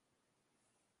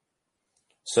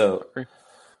 So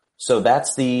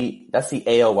that's the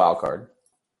AL wild card.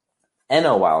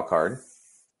 NL wild card.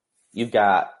 You've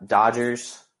got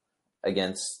Dodgers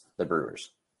against the Brewers.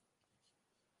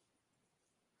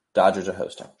 Dodgers are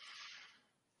hosting.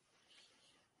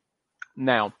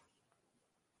 Now,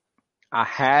 I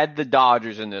had the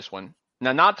Dodgers in this one,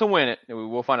 Now, not to win it.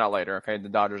 We'll find out later, okay? The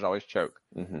Dodgers always choke.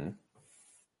 Mm-hmm.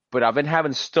 But I've been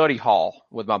having study hall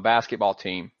with my basketball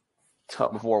team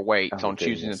before weights on goodness.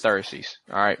 Tuesdays and Thursdays.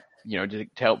 All right.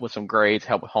 Just to help with some grades,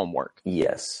 help with homework.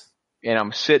 Yes. And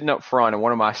I'm sitting up front, and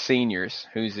one of my seniors,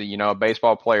 who's a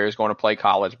baseball player, is going to play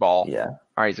college ball. Yeah. All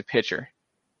right, he's a pitcher.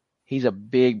 He's a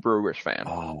big Brewers fan.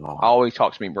 Oh, Always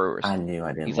talks to me Brewers. I knew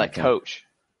I didn't. He's like, Coach.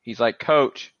 He's like,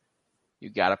 Coach, you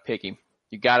got to pick him.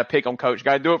 You got to pick him, Coach. You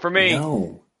got to do it for me.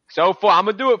 No. So far, I'm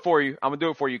going to do it for you. I'm going to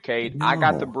do it for you, Cade. No. I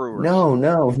got the Brewers.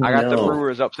 No. I got the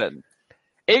Brewers upsetting.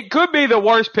 It could be the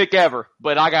worst pick ever,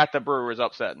 but I got the Brewers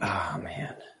upsetting. Oh,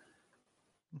 man.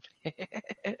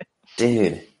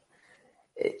 Dude.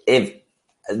 If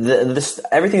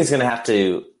everything's going to have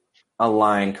to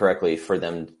align correctly for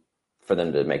them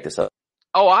to make this up.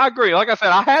 Oh, I agree. Like I said,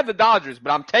 I had the Dodgers,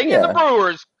 but I'm taking the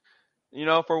Brewers,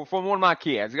 for one of my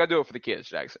kids. You got to do it for the kids,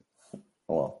 Jackson.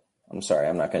 Well, I'm sorry.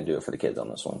 I'm not going to do it for the kids on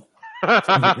this one.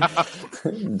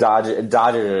 Dodgers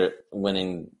are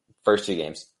winning first 2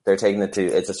 games. They're taking the 2.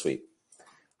 It's a sweep.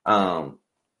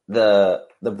 The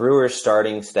Brewers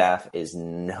starting staff is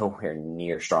nowhere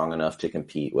near strong enough to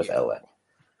compete with LA.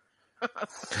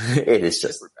 It's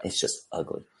just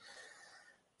ugly.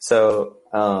 So,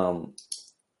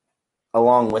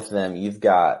 along with them, you've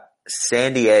got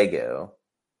San Diego.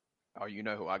 Oh, you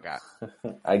know who I got.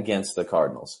 Against the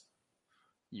Cardinals.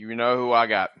 You know who I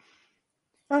got.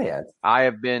 Oh, yeah. I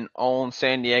have been on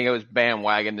San Diego's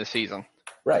bandwagon this season.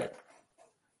 Right.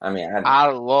 I mean, I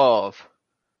love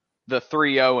the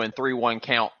 3-0 and 3-1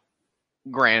 count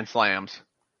grand slams.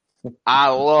 I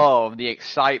love the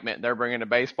excitement they're bringing to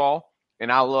baseball,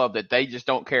 and I love that they just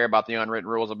don't care about the unwritten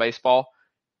rules of baseball.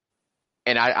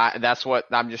 And I that's what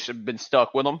I'm just been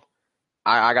stuck with them.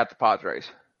 I got the Padres.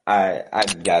 I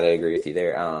gotta agree with you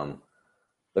there.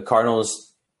 The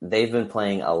Cardinals, they've been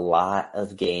playing a lot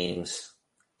of games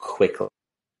quickly.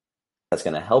 That's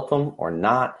going to help them or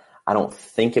not. I don't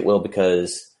think it will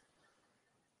because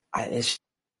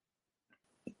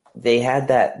they had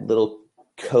that little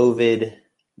COVID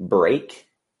break,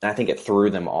 and I think it threw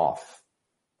them off,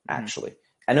 actually.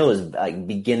 I know it was like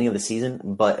beginning of the season,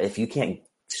 but if you can't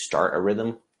start a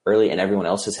rhythm early and everyone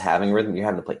else is having a rhythm, you're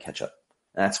having to play catch up.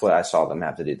 And that's what I saw them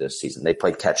have to do this season. They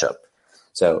played catch up.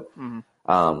 So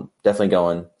definitely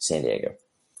going San Diego.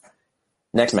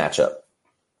 Next matchup.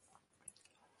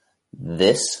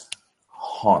 This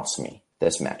haunts me,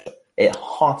 this matchup. It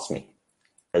haunts me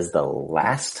as the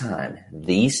last time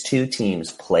these two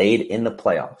teams played in the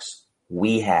playoffs,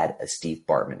 we had a Steve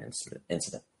Bartman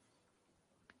incident.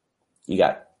 You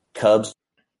got Cubs,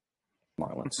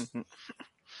 Marlins.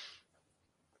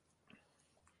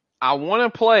 I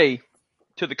want to play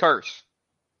to the curse.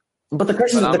 But the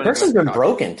curse has been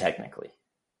broken, technically.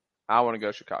 I want to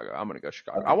go Chicago. I'm going to go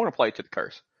Chicago. Okay. I want to play to the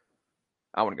curse.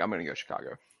 I'm going to go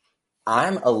Chicago.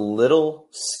 I'm a little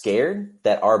scared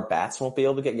that our bats won't be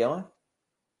able to get going.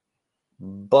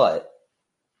 But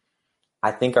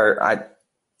I think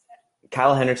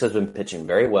Kyle Hendricks has been pitching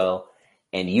very well,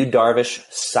 and Yu Darvish,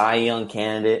 Cy Young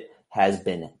candidate, has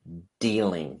been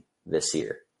dealing this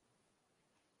year.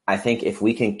 I think if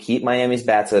we can keep Miami's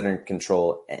bats under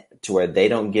control to where they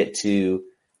don't get to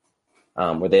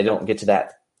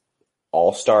that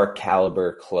all-star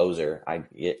caliber closer.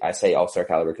 I say all-star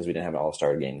caliber because we didn't have an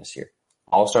all-star game this year.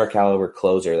 All-star caliber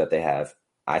closer that they have,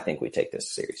 I think we take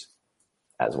this series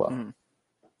as well.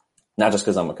 Not just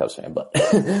because I'm a Cubs fan, but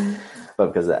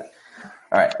because of that.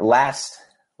 All right, last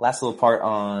little part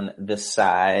on this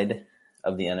side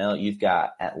of the NL. You've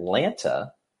got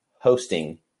Atlanta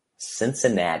hosting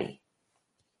Cincinnati.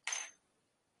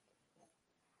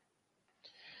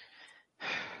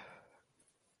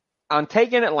 I'm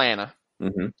taking Atlanta.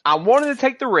 Mm-hmm. I wanted to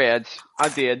take the Reds. I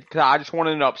did because I just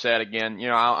wanted an upset again.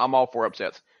 I'm all for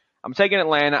upsets. I'm taking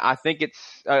Atlanta. I think it's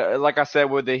like I said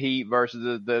with the Heat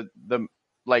versus the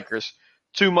Lakers.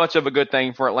 Too much of a good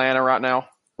thing for Atlanta right now.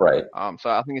 Right. So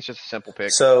I think it's just a simple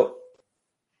pick. So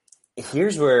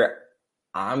here's where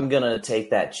I'm gonna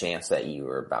take that chance that you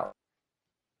were about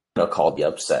to call the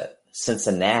upset.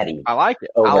 Cincinnati. I like it.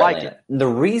 I like Atlanta. The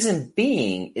reason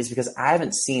being is because I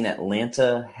haven't seen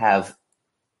Atlanta have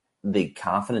the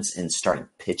confidence in starting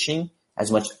pitching as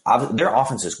much. Their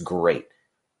offense is great.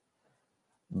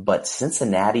 But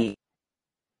Cincinnati,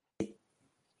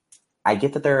 I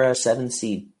get that they're a 7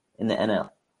 seed in the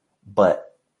NL. But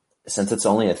since it's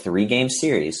only a 3-game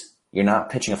series, you're not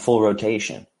pitching a full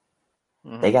rotation.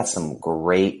 Mm-hmm. They got some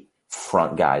great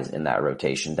front guys in that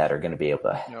rotation that are going to be able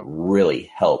to really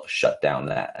help shut down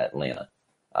that Atlanta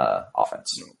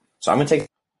offense. So I'm going to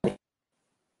take.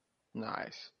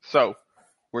 Nice. So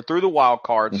we're through the wild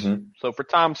cards. Mm-hmm. So for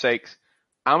time's sakes,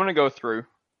 I'm going to go through.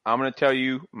 I'm going to tell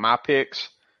you my picks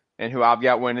and who I've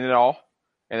got winning it all,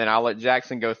 and then I'll let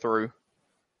Jackson go through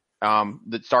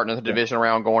starting the division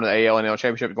round, going to the AL and NL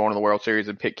Championship, going to the World Series,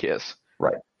 and pick his.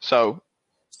 Right. So,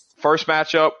 first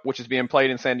matchup, which is being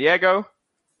played in San Diego,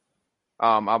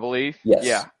 I believe. Yes.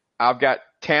 Yeah. I've got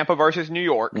Tampa versus New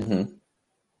York. Mm-hmm.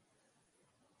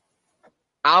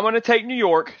 I'm going to take New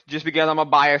York just because I'm a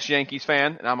biased Yankees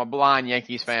fan and I'm a blind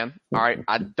Yankees fan. All right.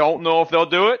 I don't know if they'll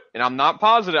do it, and I'm not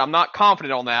positive. I'm not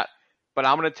confident on that, but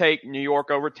I'm going to take New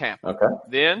York over Tampa. Okay.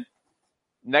 Then,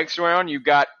 next round, you've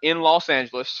got in Los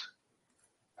Angeles.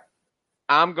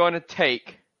 I'm going to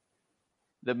take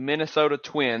the Minnesota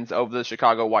Twins over the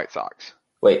Chicago White Sox.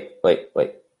 Wait.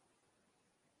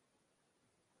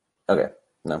 Okay.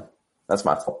 No, that's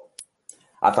my fault.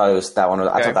 I thought it was that one.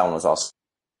 I thought that one was also.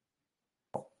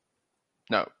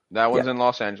 No, that one's in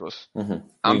Los Angeles. Mm-hmm.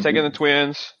 I'm taking the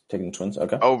Twins. Taking the Twins.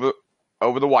 Okay. Over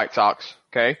the White Sox.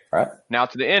 Okay. All right. Now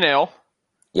to the NL.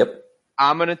 Yep.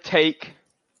 I'm going to take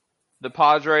the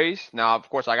Padres. Now, of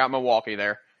course, I got Milwaukee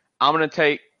there. I'm going to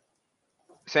take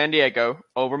San Diego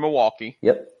over Milwaukee.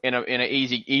 Yep. In an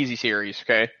easy series.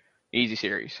 Okay. Easy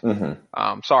series.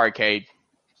 Mm-hmm. Sorry, Cade.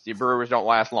 The Brewers don't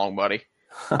last long, buddy.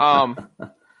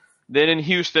 Then in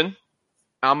Houston,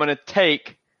 I'm going to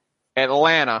take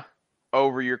Atlanta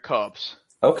over your Cubs.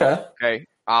 Okay. Okay.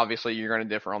 Obviously, you're going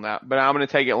to differ on that, but I'm going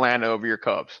to take Atlanta over your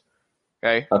Cubs.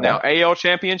 Okay. Now, AL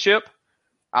Championship,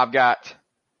 I've got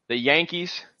the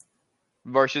Yankees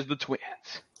versus the Twins.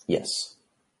 Yes.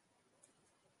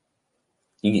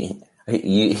 I'm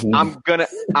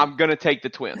gonna take the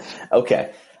Twins.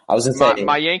 Okay. I was gonna say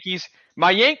my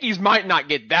Yankees might not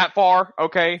get that far,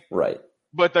 okay? Right.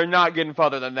 But they're not getting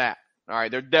further than that. All right,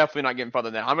 they're definitely not getting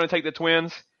further than that. I'm gonna take the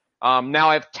Twins.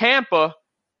 Now if Tampa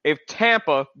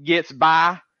gets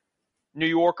by New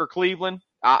York or Cleveland,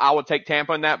 I would take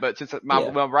Tampa in that, but since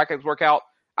my brackets work out,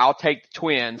 I'll take the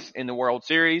Twins in the World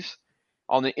Series.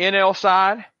 On the NL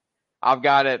side, I've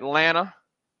got Atlanta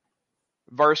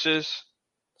versus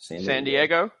San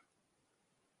Diego.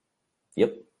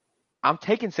 Yep. I'm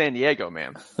taking San Diego,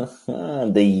 man.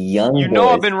 The young boys.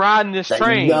 I've been riding this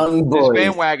train, this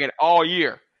bandwagon all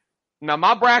year. Now,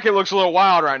 my bracket looks a little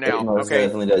wild right now. It most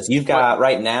definitely does. You've got,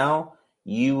 right now,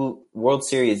 World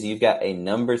Series, you've got a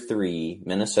number 3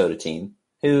 Minnesota team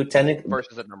who technically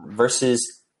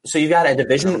so you got a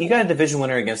division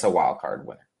winner against a wild card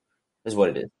winner. Is what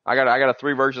it is. I got a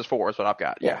 3 versus 4 is what I've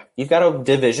got. Yeah. You've got a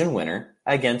division winner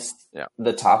against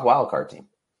the top wild card team.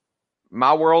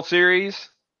 My World Series,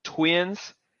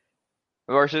 Twins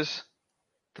versus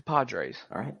the Padres.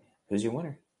 All right. Who's your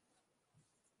winner?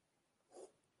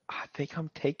 I think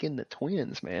I'm taking the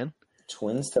Twins, man.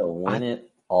 Twins to win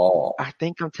it all. I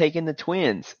think I'm taking the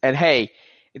Twins. And hey,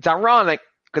 it's ironic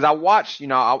because I watch,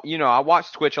 I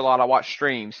watch Twitch a lot. I watch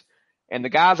streams. And the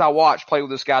guys I watch play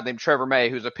with this guy named Trevor May,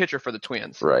 who's a pitcher for the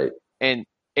Twins. Right. And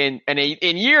a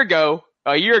year ago,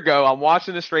 I'm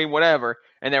watching the stream, whatever,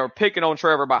 and they were picking on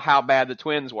Trevor about how bad the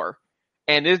Twins were.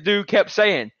 And this dude kept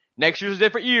saying, next year's a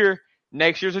different year.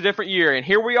 Next year's a different year. And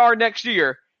here we are next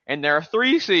year, and they're a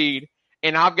 3 seed,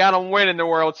 and I've got them winning the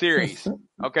World Series.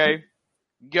 Okay?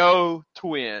 Go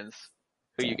Twins.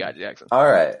 Who you got, Jackson? All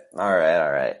right.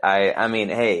 I mean,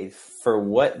 hey, for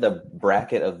what the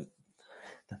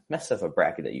mess of a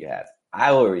bracket that you have,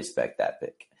 I will respect that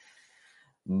pick.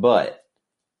 But,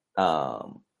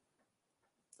 so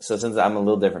since I'm a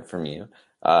little different from you,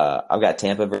 I've got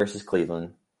Tampa versus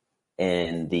Cleveland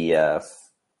in the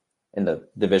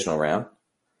divisional round.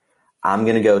 I'm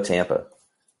going to go Tampa.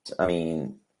 I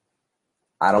mean,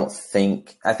 I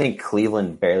think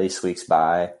Cleveland barely squeaks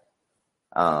by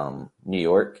New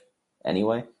York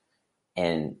anyway,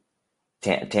 and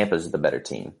Tampa's the better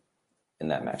team in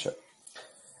that matchup.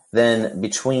 Then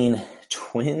between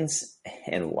Twins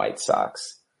and White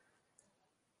Sox,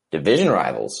 division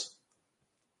rivals,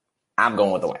 I'm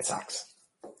going with the White Sox.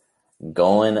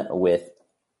 Going with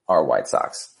our White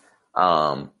Sox.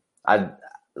 Young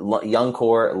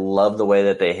core, love the way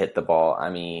that they hit the ball. I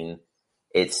mean,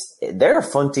 they're a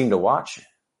fun team to watch,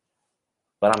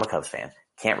 but I'm a Cubs fan.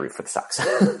 Can't root for the Sox.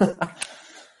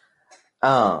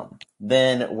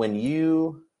 Then when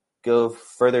you go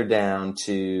further down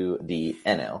to the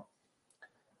NL,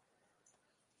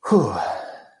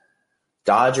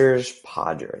 Dodgers,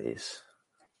 Padres.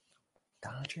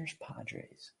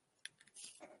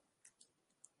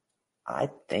 I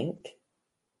think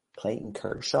Clayton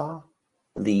Kershaw,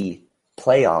 the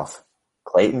playoff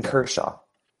Clayton Kershaw,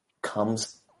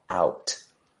 comes out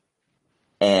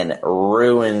and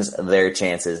ruins their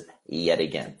chances yet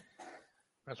again.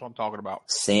 That's what I'm talking about.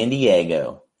 San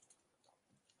Diego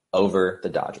over the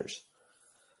Dodgers.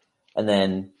 And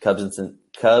then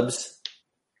Cubs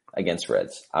against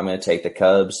Reds. I'm going to take the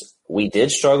Cubs. We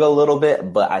did struggle a little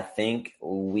bit, but I think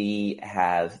we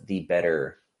have the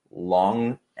better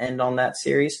long end on that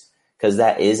series because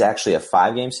that is actually a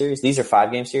 5-game series. These are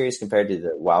 5-game series compared to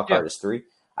the wild card is 3.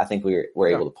 I think we're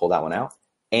able to pull that one out,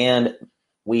 and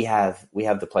we have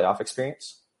the playoff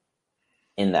experience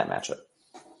in that matchup.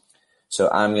 So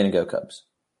I'm going to go Cubs.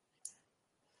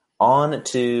 On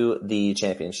to the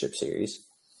championship series.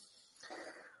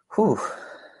 Whew.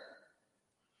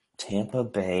 Tampa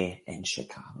Bay and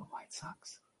Chicago White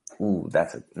Sox. Ooh,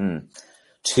 that's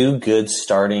two good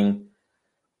starting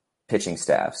pitching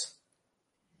staffs.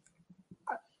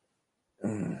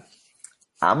 I'm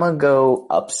going to go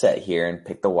upset here and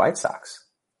pick the White Sox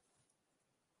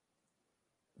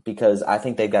because I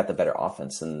think they've got the better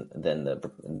offense than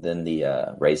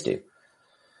the Rays do.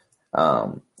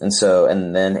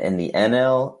 And then in the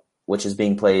NL, which is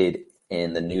being played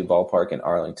in the new ballpark in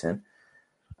Arlington,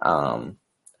 oh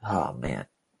man,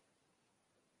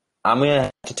 I'm going to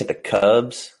have to take the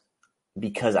Cubs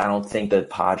because I don't think the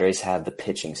Padres have the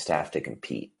pitching staff to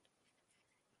compete.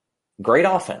 Great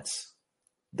offense.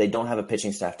 They don't have a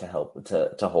pitching staff to help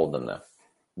to hold them though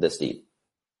this deep.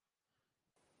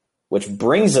 Which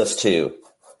brings us to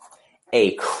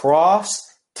a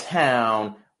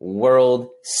crosstown World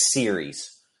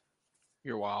Series.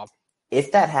 You're wild.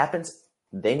 If that happens,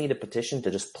 they need a petition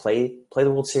to just play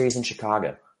the World Series in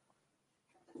Chicago.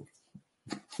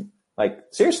 Like,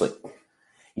 seriously.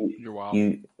 You're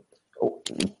wild.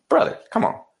 Brother, come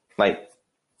on. Like,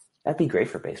 that'd be great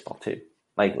for baseball too.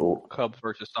 Like Cubs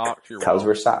versus Sox. Cubs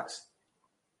versus Sox.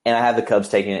 And I have the Cubs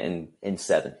taking it in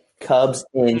 7. Cubs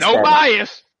in 7. No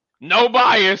bias. No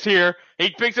bias here.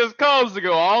 He picks his Cubs to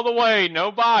go all the way.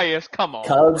 No bias. Come on,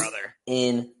 Cubs brother.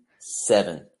 in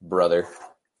 7, brother.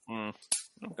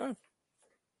 Okay.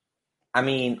 I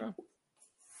mean,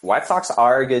 White Sox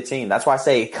are a good team. That's why I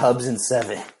say Cubs in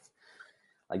 7.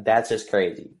 Like, that's just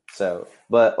crazy. So,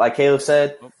 but like Caleb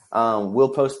said, we'll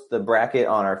post the bracket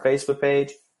on our Facebook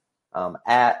page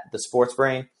at the Sports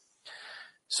Brain.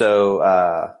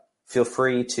 So feel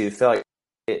free to fill out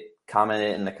it, comment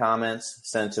it in the comments,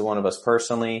 send it to one of us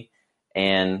personally,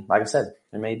 and like I said,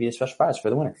 there may be a special prize for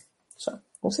the winner. So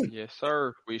we'll see. Yes,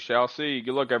 sir. We shall see.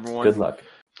 Good luck, everyone. Good luck.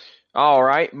 All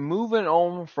right, moving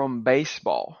on from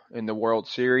baseball in the World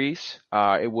Series.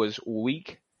 It was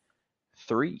week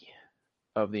 3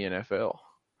 of the NFL.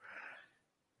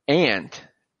 And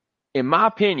in my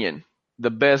opinion, the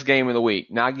best game of the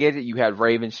week. Now, I get it. You had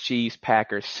Ravens, Chiefs,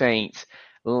 Packers, Saints,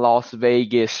 Las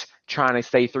Vegas trying to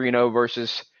stay 3-0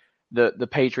 versus the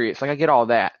Patriots. Like, I get all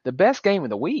that. The best game of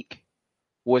the week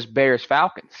was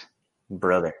Bears-Falcons.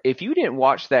 Brother. If you didn't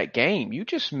watch that game, you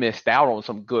just missed out on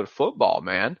some good football,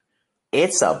 man.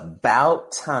 It's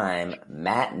about time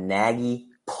Matt Nagy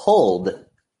pulled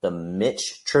the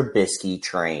Mitch Trubisky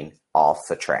train off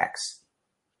the tracks.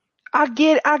 I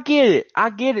get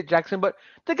it, Jackson, but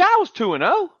the guy was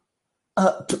 2-0.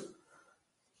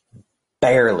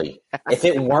 Barely. If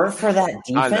it weren't for that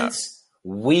defense,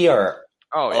 we are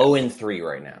 0-3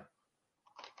 right now.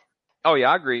 Oh,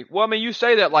 yeah, I agree. Well, I mean, you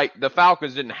say that like the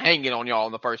Falcons didn't hang it on y'all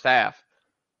in the first half.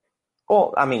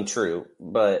 Well, I mean, true,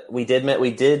 but we did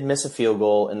miss a field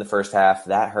goal in the first half.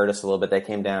 That hurt us a little bit. They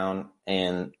came down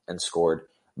and scored.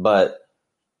 But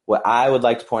what I would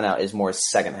like to point out is more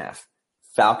second half.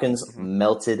 Falcons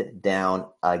melted down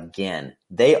again.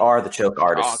 They are the choke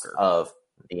artists of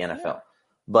the NFL. Yeah.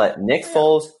 But Nick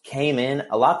Foles came in.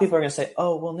 A lot of people are going to say,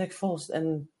 oh, well, Nick Foles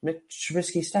and Mitch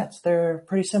Trubisky stats, they're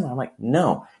pretty similar. I'm like,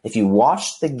 no. If you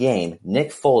watch the game,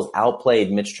 Nick Foles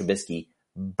outplayed Mitch Trubisky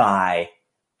by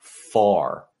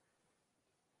far.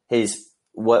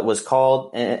 What was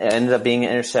called ended up being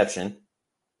an interception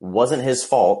wasn't his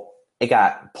fault. It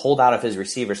got pulled out of his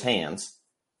receiver's hands.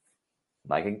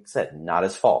 Like I said, not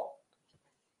his fault.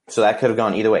 So that could have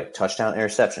gone either way. Touchdown,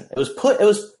 interception. It was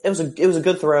a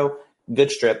good throw,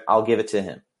 good strip. I'll give it to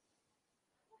him.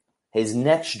 His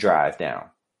next drive down,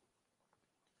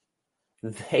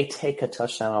 they take a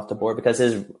touchdown off the board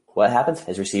because what happens?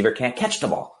 His receiver can't catch the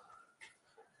ball.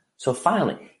 So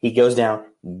finally, he goes down,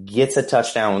 gets a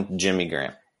touchdown with Jimmy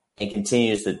Graham, and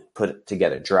continues to put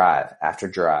together drive after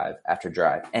drive after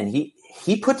drive. And he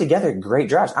put together great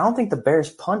drives. I don't think the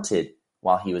Bears punted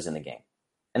while he was in the game.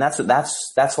 And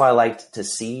that's why I liked to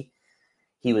see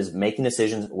he was making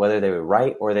decisions, whether they were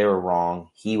right or they were wrong.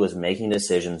 He was making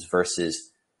decisions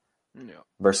versus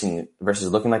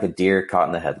looking like a deer caught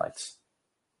in the headlights.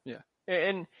 Yeah.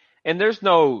 And there's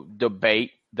no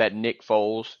debate that Nick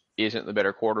Foles isn't the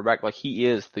better quarterback. Like, he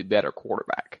is the better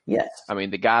quarterback. Yes. I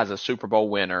mean, the guy's a Super Bowl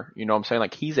winner. You know what I'm saying?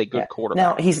 Like, he's a good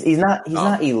quarterback. Now he's not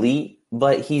elite,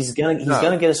 but he's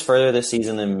gonna get us further this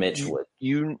season than Mitch would.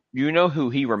 You know who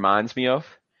he reminds me of?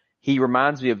 He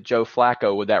reminds me of Joe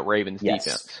Flacco with that Ravens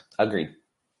defense. Agreed.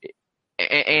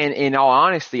 And in all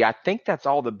honesty, I think that's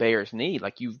all the Bears need.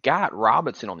 Like, you've got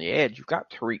Robinson on the edge. You've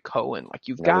got Tariq Cohen. Like,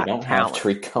 you've got we don't talent. have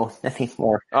Tariq Cohen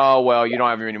anymore. Oh, well, you don't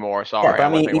have him anymore. Sorry. Yeah, but I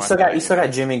mean, you still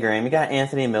got Jimmy Graham. You got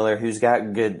Anthony Miller, who's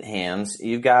got good hands.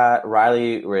 You've got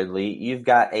Riley Ridley. You've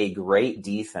got a great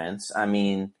defense. I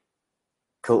mean,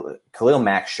 Khalil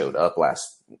Mack showed up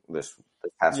this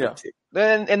past week too.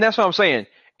 And that's what I'm saying.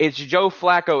 It's Joe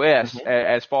Flacco-esque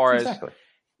as far as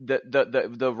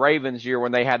the Ravens year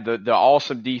when they had the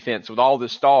awesome defense with all the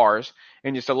stars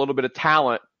and just a little bit of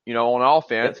talent, on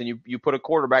offense, and you put a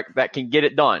quarterback that can get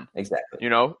it done. Exactly.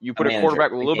 You put a quarterback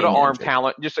with a little bit of arm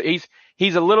talent. Just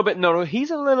he's a little bit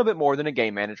he's a little bit more than a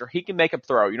game manager. He can make a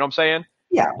throw. You know what I'm saying?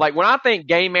 Yeah. Like, when I think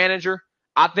game manager,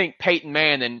 I think Peyton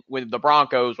Manning with the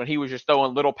Broncos when he was just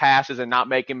throwing little passes and not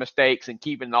making mistakes and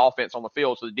keeping the offense on the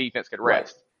field so the defense could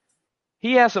rest. Right.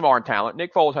 He has some arm talent.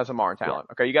 Nick Foles has some arm talent.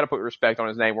 Okay, you got to put respect on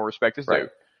his name where respect is due.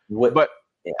 But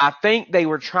I think they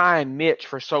were trying Mitch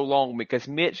for so long because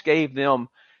Mitch gave them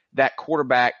that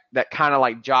quarterback that kind of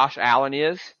like Josh Allen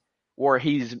is, where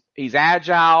he's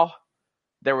agile.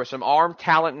 There was some arm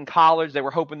talent in college they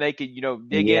were hoping they could,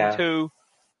 dig into.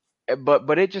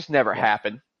 But it just never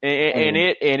happened. And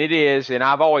it is, and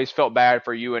I've always felt bad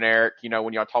for you and Eric,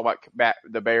 when y'all talk about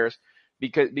the Bears.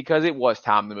 Because it was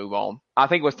time to move on. I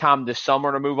think it was time this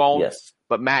summer to move on. Yes.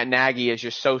 But Matt Nagy is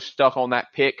just so stuck on that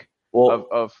pick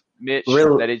of Mitch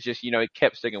that it just, it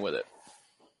kept sticking with it.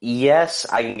 Yes,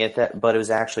 I can get that, but it was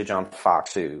actually John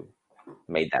Fox who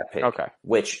made that pick. Okay.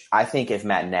 Which I think if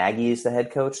Matt Nagy is the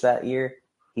head coach that year,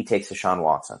 he takes Deshaun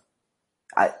Watson.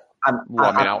 I'm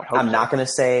not going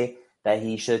to say that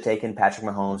he should have taken Patrick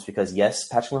Mahomes because, yes,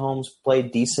 Patrick Mahomes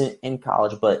played decent in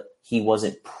college, but he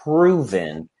wasn't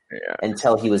proven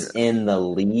until he was in the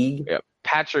league. Yeah.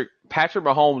 Patrick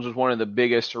Mahomes was one of the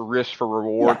biggest risk for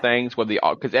reward things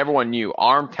because everyone knew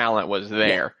arm talent was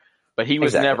there, but he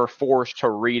was never forced to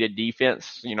read a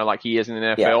defense, like he is in the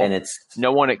NFL. Yeah, and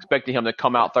no one expected him to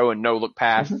come out throwing no-look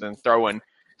passes and throwing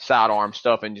sidearm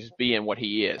stuff and just being what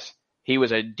he is. He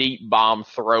was a deep bomb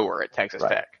thrower at Texas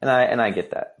Tech. And I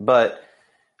get that. But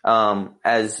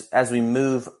as we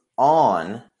move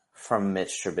on from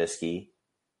Mitch Trubisky,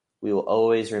 we will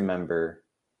always remember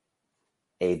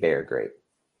a Bear great.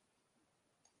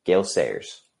 Gale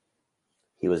Sayers.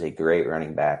 He was a great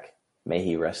running back. May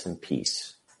he rest in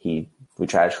peace. We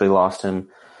tragically lost him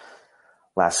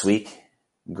last week.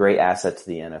 Great asset to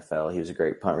the NFL. He was a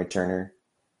great punt returner,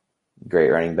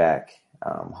 great running back,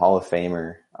 Hall of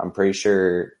Famer. I'm pretty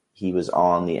sure he was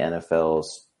on the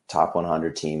NFL's top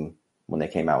 100 team when they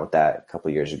came out with that a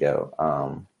couple years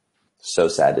ago. So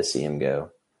sad to see him go.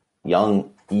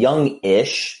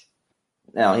 Young-ish.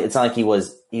 Now, it's not like he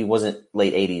wasn't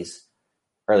late 80s,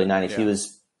 early 90s. Yeah. He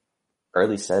was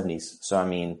early 70s. So, I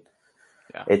mean,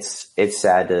 it's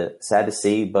sad to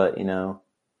see, but,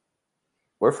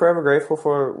 we're forever grateful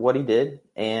for what he did,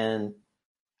 and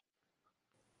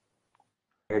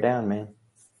you're down, man.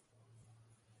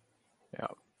 Yeah.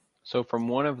 So from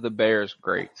one of the Bears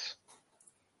greats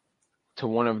to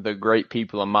one of the great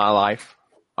people in my life,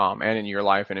 and in your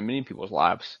life and in many people's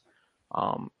lives,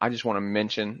 I just want to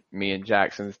mention me and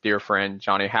Jackson's dear friend,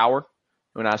 Johnny Howard.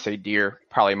 When I say dear,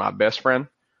 probably my best friend.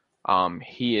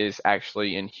 He is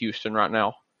actually in Houston right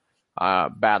now,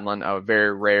 battling a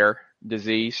very rare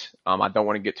disease. I don't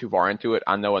want to get too far into it.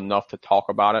 I know enough to talk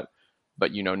about it,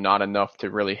 but, not enough to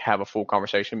really have a full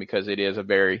conversation because it is a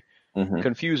very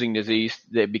confusing disease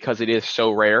because it is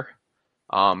so rare.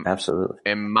 Absolutely.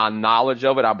 And my knowledge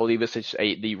of it, I believe it's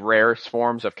the rarest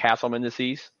forms of Castleman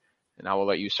disease. And I will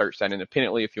let you search that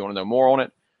independently if you want to know more on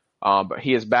it. But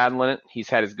he is battling it. He's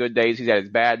had his good days. He's had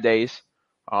his bad days.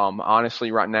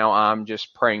 Honestly, right now, I'm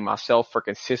just praying myself for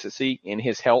consistency in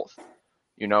his health,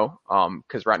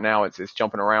 because right now it's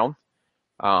jumping around.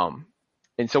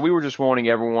 And so we were just wanting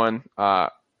everyone,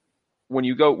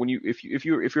 if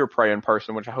you're a praying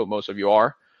person, which I hope most of you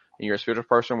are, and you're a spiritual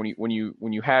person, when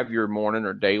you have your morning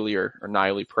or daily or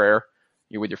nightly prayer,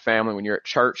 you're with your family, when you're at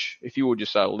church, if you would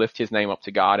just lift his name up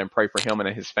to God and pray for him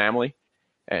and his family,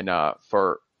 and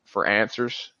for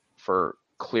answers, for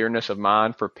clearness of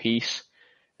mind, for peace,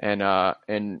 and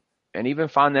even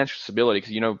financial stability,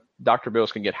 because doctor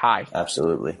bills can get high.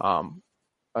 Absolutely.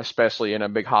 Especially in a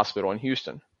big hospital in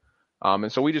Houston.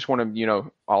 And so we just want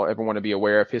to, everyone to be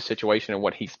aware of his situation and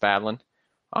what he's battling.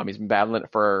 He's been battling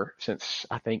it since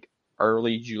I think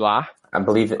early July. I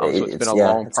believe So it's been a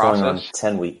yeah, long it's going on process.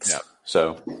 10 weeks. Yeah.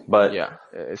 So, but Yeah,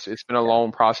 it's been a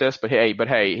long process, but hey,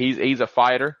 he's a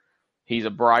fighter. He's a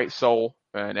bright soul,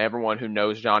 and everyone who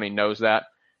knows Johnny knows that.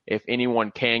 If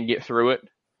anyone can get through it,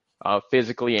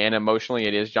 physically and emotionally,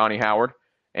 it is Johnny Howard,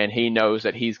 and he knows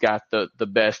that he's got the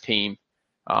best team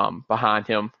behind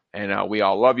him. And we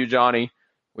all love you, Johnny.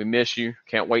 We miss you.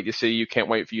 Can't wait to see you. Can't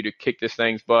wait for you to kick this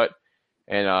thing's butt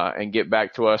and get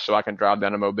back to us so I can drive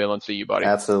down to Mobile and see you, buddy.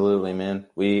 Absolutely, man.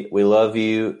 We love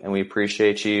you and we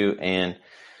appreciate you, and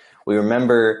we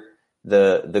remember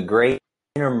the great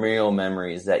intramural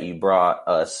memories that you brought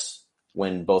us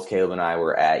when both Caleb and I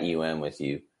were at UM with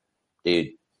you, dude.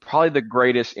 Probably the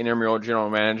greatest intramural general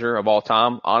manager of all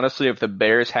time. Honestly, if the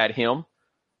Bears had him,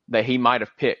 that he might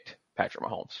have picked Patrick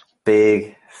Mahomes.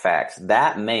 Big facts.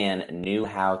 That man knew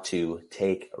how to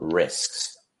take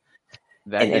risks.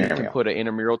 That dude can put an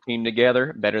intramural team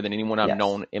together better than anyone I've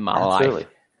known in my life.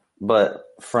 But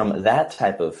from that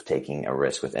type of taking a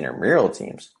risk with intramural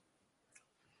teams,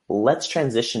 let's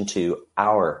transition to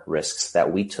our risks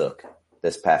that we took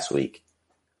this past week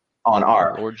on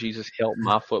our Lord Jesus, help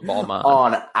my football mind.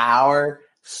 On our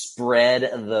spread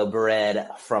the bread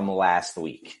from last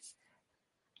week.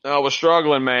 I was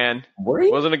struggling, man.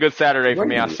 It wasn't a good Saturday for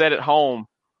me. I sat at home.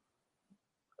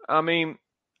 I mean,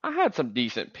 I had some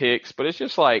decent picks, but it's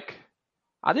just like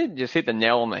I didn't just hit the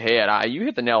nail on the head. You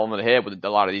hit the nail on the head with a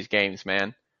lot of these games,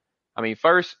 man. I mean,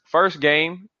 first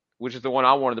game, which is the one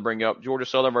I wanted to bring up, Georgia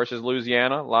Southern versus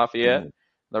Louisiana Lafayette,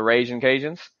 the Raging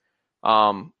Cajuns.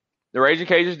 The Raging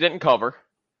Cajuns didn't cover.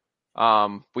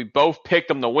 We both picked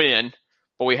them to win,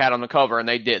 but we had them to cover and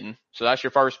they didn't. So that's your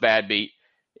first bad beat.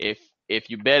 If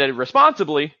you betted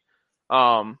responsibly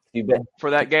for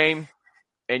that game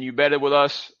and you betted with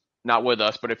us, not with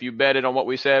us, but if you betted on what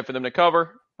we said for them to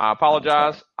cover, I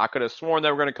apologize. I could have sworn they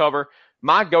were going to cover.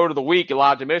 My go to the week,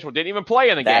 Elijah Mitchell, didn't even play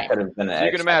in the game. Could have been so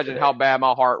you can imagine how bad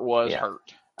my heart was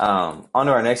hurt. On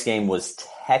to our next game was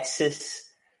Texas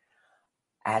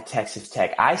at Texas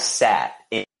Tech. I sat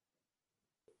in a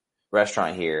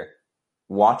restaurant here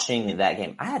watching that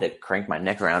game. I had to crank my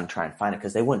neck around and try and find it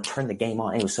because they wouldn't turn the game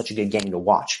on. It was such a good game to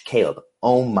watch. Caleb,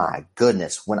 oh my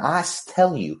goodness. When I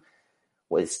tell you,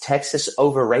 was Texas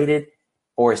overrated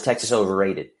or is Texas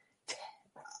overrated?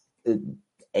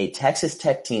 A Texas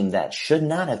Tech team that should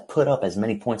not have put up as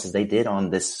many points as they did on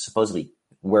this supposedly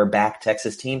we're back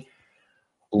Texas team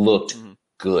looked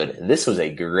good. This was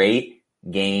a great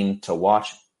game to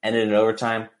watch. Ended in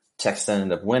overtime. Texas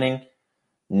ended up winning.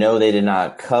 No, they did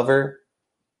not cover.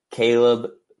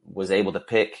 Caleb was able to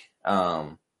pick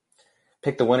the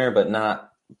winner, but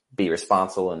not be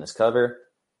responsible in his cover.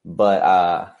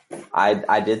 But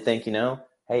I did think,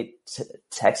 hey,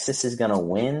 Texas is going to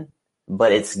win,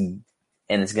 but it's going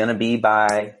to be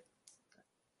by,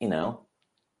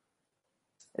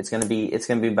 it's going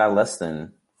to be by less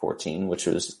than 14, which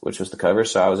was the cover.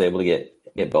 So I was able to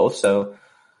get both. So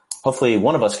hopefully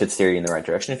one of us could steer you in the right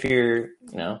direction. If you're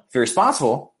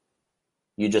responsible,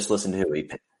 you just listen to who we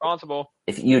picked. Responsible.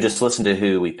 If you just listen to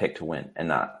who we picked to win and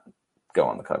not go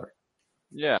on the cover.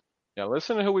 Yeah.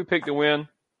 Listen to who we picked to win,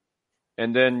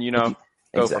 and then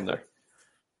go from there.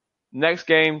 Next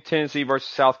game, Tennessee versus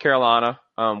South Carolina.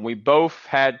 We both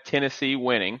had Tennessee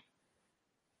winning,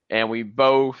 and we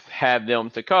both had them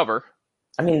to cover.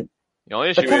 I mean, the only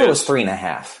issue was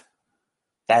 3.5.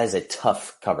 That is a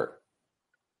tough cover.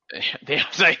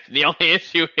 The only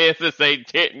issue is they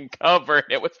didn't cover.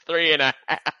 It was 3.5.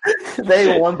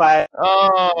 They won by.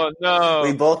 Oh no!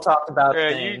 We both talked about.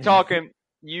 Yeah,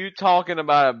 you talking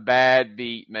about a bad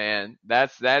beat, man.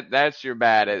 That's your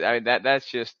bad. I mean that's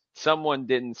just someone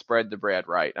didn't spread the bread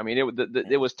right. I mean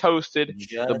it was toasted.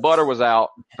 The butter was out.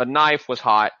 The knife was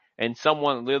hot, and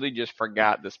someone literally just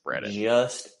forgot to spread it.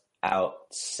 Just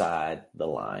outside the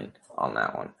line on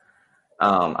that one.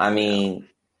 I mean.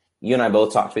 You and I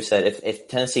both talked. We said if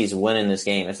Tennessee's winning this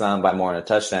game, it's not by more than a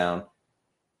touchdown,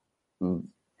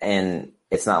 and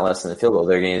it's not less than a field goal.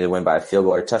 They're going to either win by a field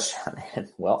goal or a touchdown. And,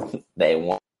 well, they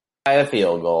won by a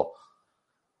field goal.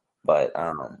 But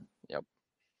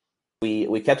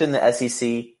we kept in the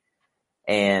SEC,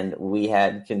 and we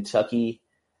had Kentucky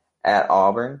at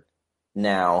Auburn.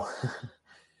 Now,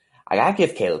 I got to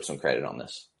give Caleb some credit on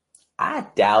this. I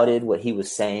doubted what he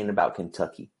was saying about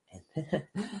Kentucky.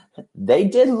 They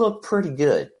did look pretty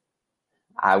good.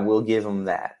 I will give them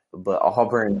that. But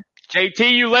Auburn.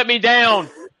 JT, you let me down.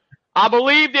 I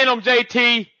believed in them,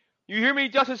 JT. You hear me,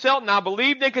 Justin Shelton? I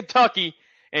believed in Kentucky,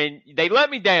 and they let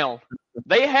me down.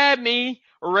 They had me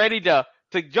ready to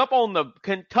jump on the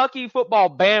Kentucky football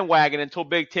bandwagon until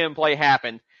Big Ten play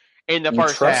happened. in the You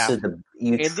first half. trusted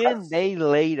And then they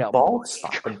laid a bulk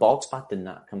spot. The bulk spot did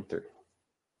not come through.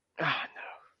 Ah, no.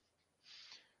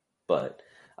 But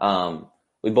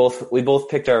we both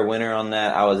picked our winner on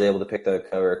that. I was able to pick the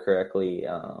cover correctly.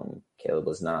 Caleb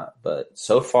was not. But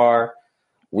so far,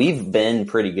 we've been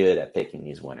pretty good at picking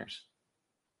these winners.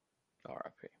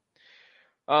 R.I.P.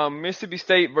 Mississippi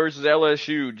State versus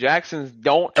LSU. Jackson's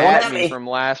don't at me from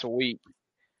last week.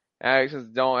 Jackson's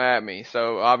don't at me.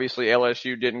 So obviously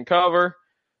LSU didn't cover.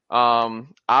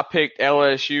 I picked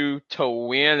LSU to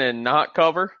win and not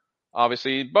cover.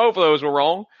 Obviously both of those were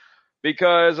wrong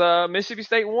because Mississippi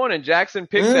State won and Jackson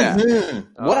picked that.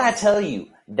 What I tell you,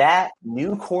 that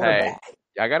new quarterback.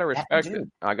 Hey, I gotta respect it.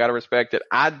 I gotta respect it.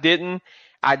 I didn't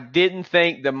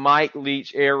think the Mike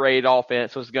Leach air raid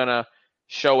offense was gonna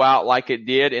show out like it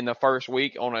did in the first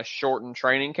week on a shortened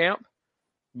training camp.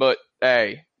 But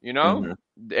hey, you know,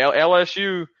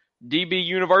 LSU DB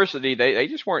University, they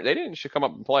just weren't. They didn't come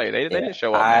up and play. They didn't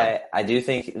show up. I do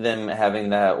think them having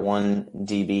that one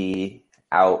DB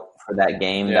out for that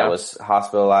game that was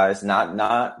hospitalized,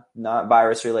 not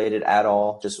virus related at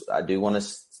all. Just I do want to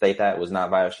state that it was not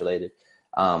virus related.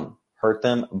 Hurt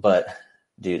them, but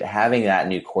dude, having that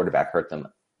new quarterback hurt them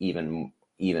even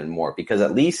more because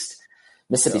at least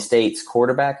Mississippi State's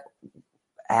quarterback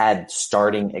had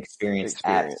starting experience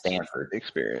at Stanford.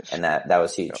 And that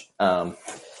was huge.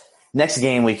 Next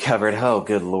game we covered, oh,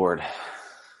 good Lord.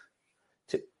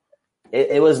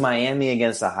 It was Miami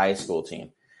against a high school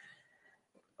team.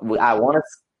 I want to.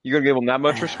 You're going to give them that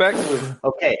much respect?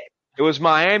 Okay. It was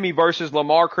Miami versus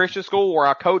Lamar Christian School where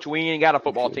I coach. We ain't got a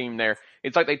football team there.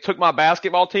 It's like they took my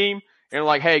basketball team and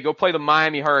like, hey, go play the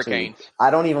Miami Hurricanes. I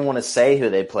don't even want to say who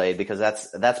they played because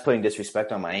that's putting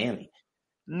disrespect on Miami.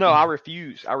 No, I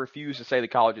refuse. I refuse to say the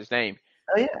college's name.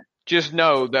 Oh, yeah. Just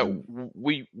know that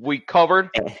we covered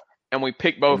and we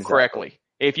picked both correctly.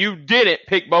 If you didn't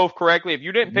pick both correctly, if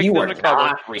you didn't pick them to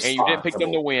cover and you didn't pick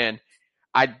them to win,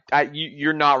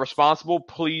 you're not responsible.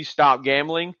 Please stop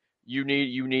gambling. You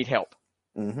need help.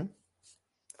 Mm-hmm.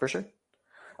 For sure.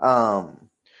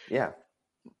 Yeah.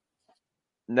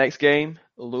 Next game,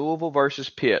 Louisville versus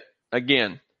Pitt.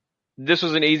 Again, this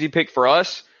was an easy pick for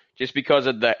us just because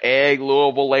of the egg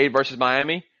Louisville laid versus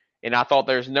Miami. And I thought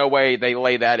there's no way they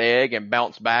lay that egg and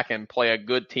bounce back and play a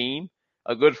good team,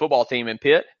 a good football team in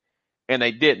Pitt. And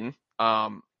they didn't.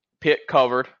 Pitt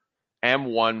covered and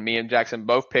won. Me and Jackson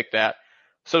both picked that.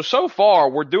 So far,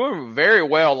 we're doing very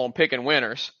well on picking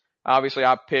winners. Obviously,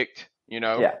 I picked,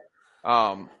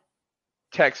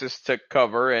 Texas to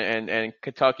cover and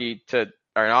Kentucky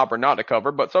or Auburn not to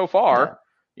cover. But so far,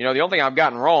 the only thing I've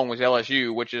gotten wrong was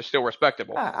LSU, which is still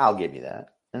respectable. I'll give you that.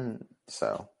 And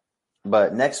so,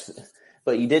 but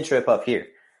you did trip up here.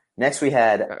 Next we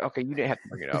had. Okay, you didn't have to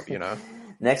bring it up,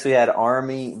 Next we had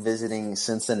Army visiting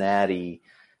Cincinnati.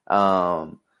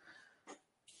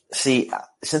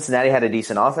 Cincinnati had a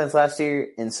decent offense last year,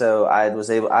 and so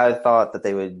I thought that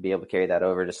they would be able to carry that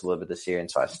over just a little bit this year, and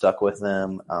so I stuck with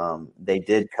them. They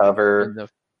did cover.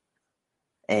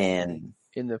 And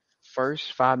in the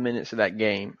first 5 minutes of that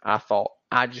game, I thought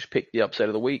I just picked the upset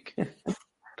of the week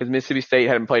because Mississippi State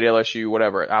hadn't played LSU,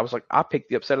 whatever. I was like, I picked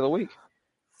the upset of the week.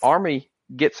 Army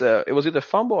gets it was either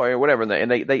fumble or whatever,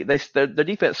 and the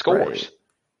defense scores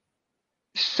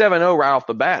 7-0 right off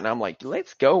the bat, and I'm like,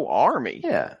 let's go Army.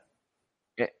 Yeah.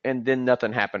 And then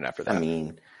nothing happened after that. I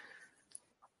mean,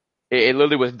 it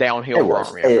literally was downhill for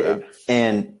Army after that.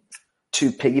 And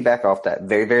to piggyback off that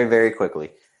very, very, very quickly,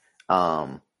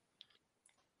 I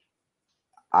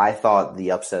thought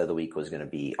the upset of the week was going to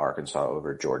be Arkansas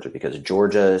over Georgia because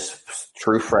Georgia's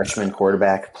true freshman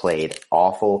quarterback played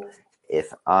awful.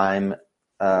 If I'm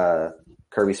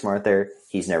Kirby Smart there,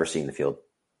 he's never seen the field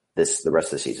the rest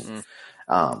of the season.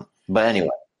 But anyway.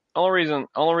 Only reason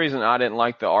I didn't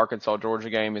like the Arkansas-Georgia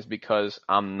game is because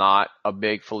I'm not a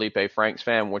big Felipe Franks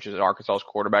fan, which is Arkansas's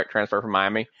quarterback transfer from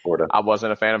Miami. Florida. I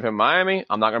wasn't a fan of him in Miami.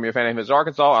 I'm not going to be a fan of him at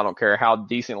Arkansas. I don't care how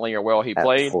decently or well he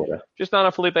played. Florida. Just not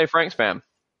a Felipe Franks fan.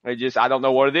 I don't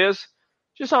know what it is.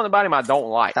 Just something about him I don't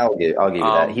like. I'll give you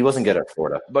that. He wasn't good at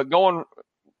Florida. But going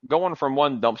from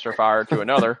one dumpster fire to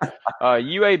another,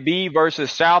 UAB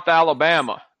versus South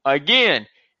Alabama. Again,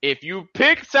 if you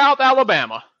pick South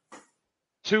Alabama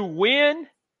to win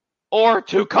or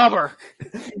to cover,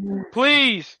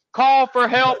 please call for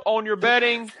help on your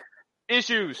betting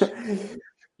issues.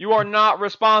 You are not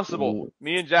responsible.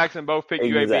 Me and Jackson both picked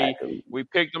UAB. We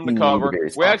picked them to cover.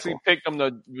 We actually picked them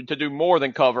to do more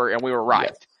than cover, and we were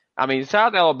right. Yes. I mean,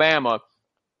 South Alabama,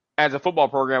 as a football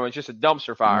program, is just a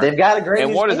dumpster fire. They've got a great.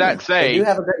 And what does that say? They do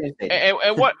have a great.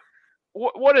 And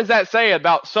what does that say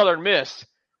about Southern Miss?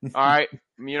 All right,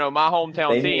 my hometown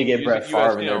They team need to get Brett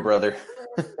Favre in there, brother.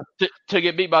 to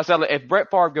get beat by South. If Brett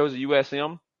Favre goes to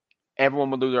USM,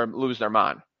 everyone would lose their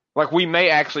mind. Like, we may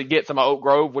actually get some of Oak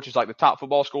Grove, which is like the top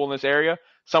football school in this area,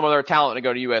 some of their talent to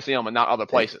go to USM and not other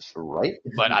places. Right.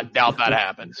 But I doubt that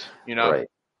happens. Right.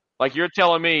 Like, you're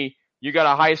telling me you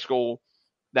got a high school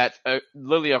that's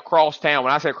literally across town.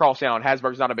 When I say across town,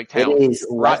 Hattiesburg's not a big town. It is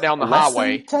right down the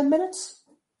highway. 10 minutes?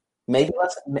 Maybe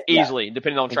less. Easily,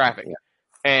 depending on traffic. Yeah.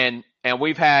 And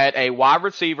we've had a wide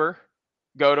receiver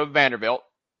go to Vanderbilt,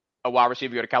 a wide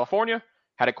receiver go to California,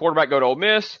 had a quarterback go to Ole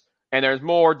Miss, and there's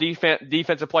more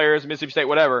defensive players, Mississippi State,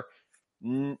 whatever.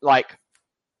 Like,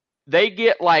 they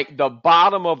get like the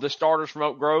bottom of the starters from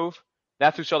Oak Grove.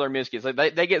 That's who Southern Miss gets.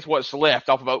 Like, they get what's left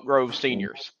off of Oak Grove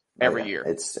seniors every year.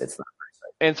 It's not very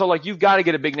safe. And so, like, you've got to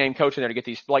get a big name coach in there to get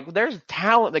these. Like, there's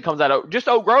talent that comes out of just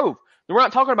Oak Grove. We're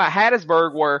not talking about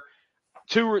Hattiesburg, where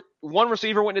one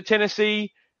receiver went to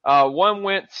Tennessee, one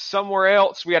went somewhere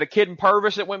else. We had a kid in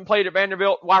Purvis that went and played at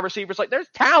Vanderbilt, wide receivers. Like, there's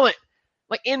talent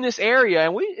like in this area,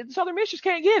 and Southern Miss just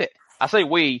can't get it. I say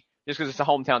we just because it's a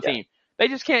hometown team. They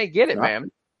just can't get it,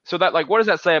 man. So that, like, what does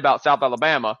that say about South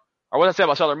Alabama, or what does that say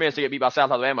about Southern Miss to get beat by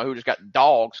South Alabama, who just got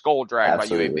skull dragged by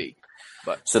UAB?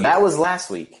 But so that was last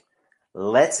week.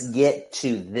 Let's get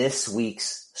to this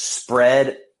week's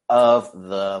spread of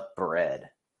the bread.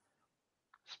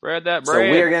 Spread that bread.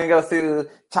 So we are going to go through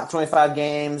top 25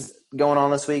 games going on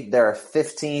this week. There are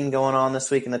 15 going on this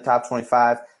week in the top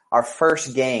 25. Our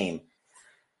first game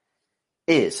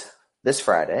is this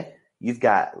Friday. You've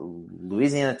got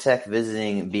Louisiana Tech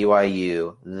visiting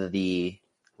BYU. The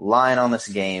line on this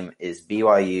game is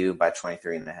BYU by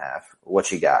 23.5. What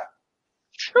you got?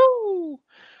 True.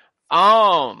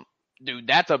 Dude,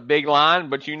 that's a big line,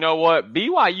 but you know what?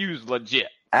 BYU's legit.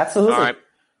 Absolutely. All right.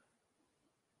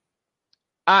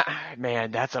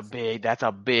 Man, that's a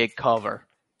big cover.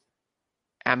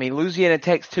 I mean, Louisiana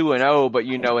Tech's 2-0, but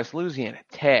it's Louisiana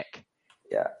Tech.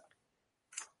 Yeah.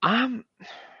 I'm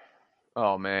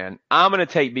going to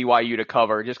take BYU to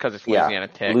cover just because it's Louisiana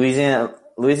Tech.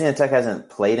 Louisiana Tech hasn't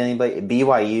played anybody.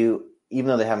 BYU, even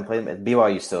though they haven't played them,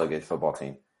 BYU's still a good football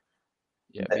team.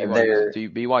 Yeah,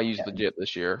 BYU's legit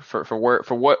this year for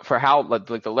how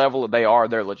like the level that they are.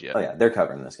 They're legit. Oh yeah, they're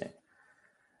covering this game,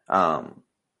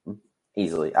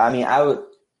 easily. I mean, I would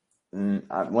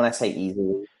when I say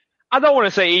easily, I don't want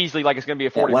to say easily like it's going to be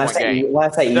a 40-point game. When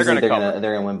I say easily, they're going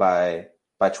to win by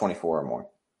 24 or more.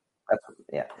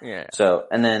 Yeah. So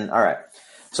and then all right,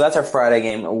 so that's our Friday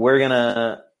game. We're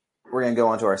gonna go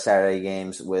on to our Saturday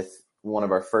games with one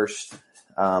of our first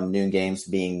noon games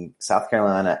being South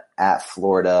Carolina at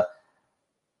Florida.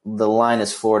 The line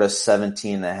is Florida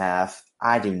 17.5.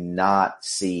 I do not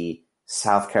see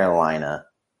South Carolina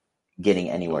getting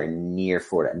anywhere near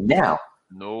Florida. Now,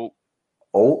 nope.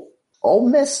 Ole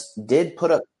Miss did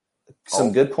put up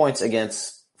some good points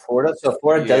against Florida, so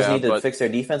Florida does need to fix their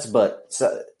defense, but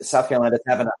South Carolina doesn't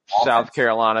have enough offense. South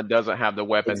Carolina doesn't have the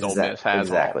weapons Ole Miss has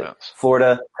on offense.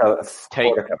 Florida covers.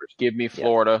 Give me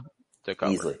Florida to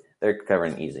cover. Easily. They're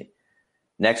covering easy.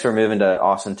 Next, we're moving to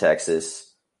Austin,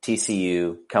 Texas.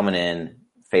 TCU coming in,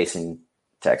 facing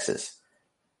Texas.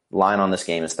 Line on this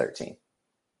game is 13.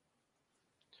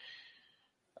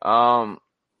 Man.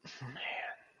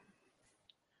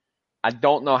 I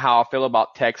don't know how I feel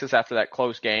about Texas after that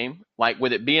close game. Like,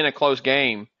 with it being a close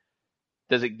game,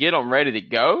 does it get them ready to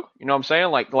go? You know what I'm saying?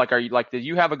 Like, are you like, did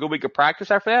you have a good week of practice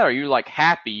after that? Or are you like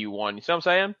happy you won? You see what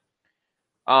I'm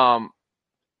saying?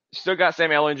 Still got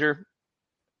Sam Ehlinger.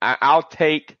 I'll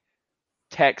take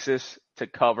Texas to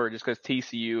cover just because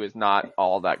TCU is not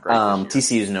all that great.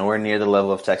 TCU is nowhere near the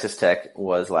level of Texas Tech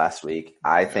was last week.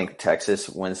 I think Texas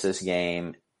wins this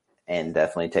game and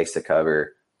definitely takes the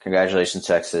cover. Congratulations,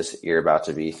 Texas. You're about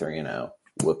to be 3-0.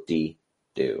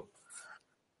 Whoop-de-doo.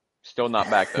 Still not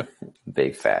back, though.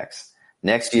 Big facts.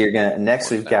 Next,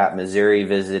 we've got Missouri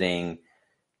visiting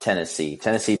Tennessee.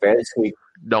 Tennessee barely squeaked.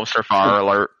 Dumpster fire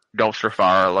alert.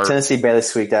 Tennessee barely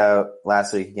squeaked out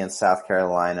last week against South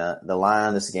Carolina. The line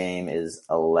on this game is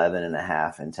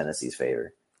 11.5 in Tennessee's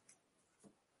favor.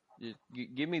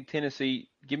 Give me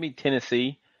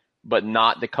Tennessee, but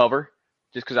not the cover,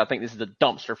 just because I think this is a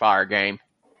dumpster fire game.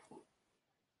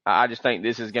 I just think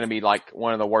this is going to be like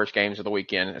one of the worst games of the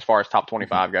weekend as far as top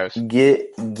 25 goes.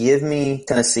 Give me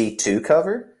Tennessee to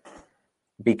cover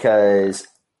because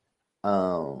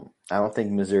I don't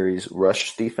think Missouri's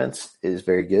rush defense is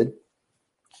very good.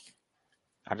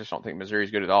 I just don't think Missouri's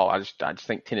good at all. I just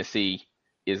think Tennessee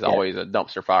is always a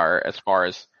dumpster fire as far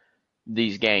as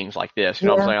these games like this. You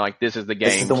know what I'm saying? Like, this is the game.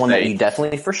 This is the one that you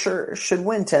definitely for sure should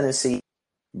win, Tennessee,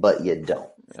 but you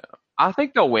don't. Yeah. I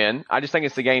think they'll win. I just think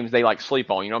it's the games they like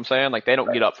sleep on. You know what I'm saying? Like they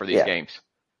don't get up for these Yeah. games.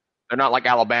 They're not like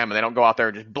Alabama. They don't go out there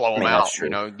and just blow them that's out. true.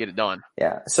 You know, get it done.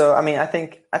 Yeah. So I mean, I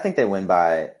think they win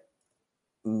by.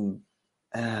 You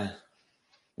know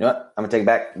what? I'm gonna take it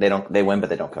back. They win, but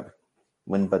they don't cover.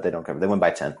 Win, but they don't cover. They win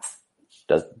by 10.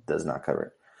 Does not cover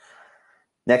it.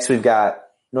 Next, we've got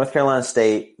North Carolina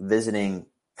State visiting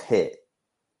Pitt.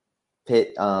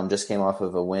 Pitt just came off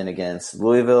of a win against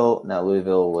Louisville. Now,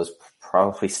 Louisville was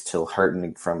probably still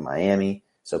hurting from Miami.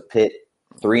 So, Pitt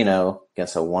 3-0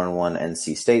 against a 1-1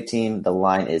 NC State team. The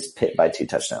line is Pitt by 2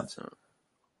 touchdowns.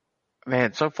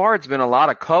 Man, so far it's been a lot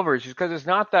of coverage just because it's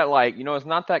not that it's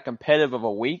not that competitive of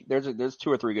a week. There's 2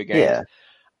 or 3 good games. Yeah.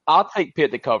 I'll take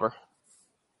Pitt to cover.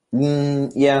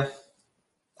 Yeah.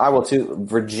 I will too.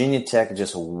 Virginia Tech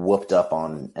just whooped up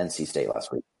on NC State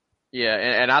last week. Yeah,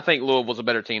 and I think Louisville's a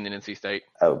better team than NC State.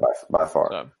 Oh, by far.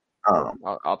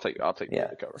 So, I'll take yeah.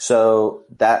 the cover. So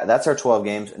that's our 12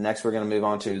 games. Next, we're going to move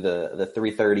on to the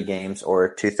 3:30 games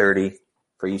or 2:30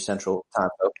 for you Central Time.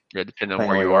 Yeah, depending on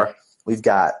where you are. We've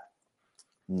got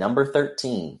number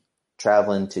 13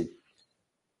 traveling to.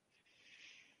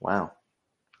 Wow,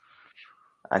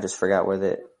 I just forgot where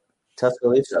the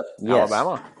Tuscaloosa. Yes.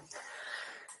 Alabama.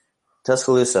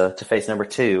 Tuscaloosa to face number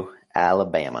 2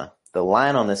 Alabama. The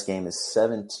line on this game is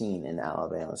 17 in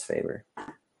Alabama's favor.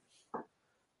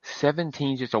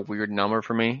 17 is just a weird number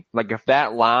for me. Like if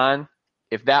that line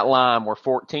were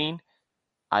 14,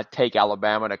 I'd take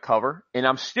Alabama to cover. And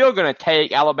I'm still going to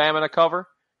take Alabama to cover.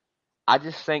 I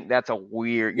just think that's a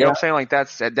weird, you know what I'm saying? Like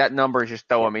that number is just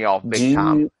throwing me off big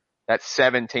time. That's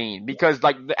 17 because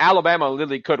like the Alabama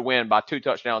literally could win by 2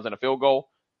 touchdowns and a field goal.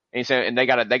 And they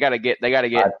got to get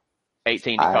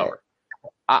 18 to cover.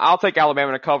 I'll take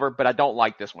Alabama to cover, but I don't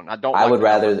like this one.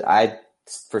 I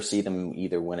foresee them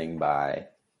either winning by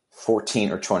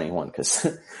 14 or 21 because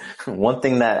one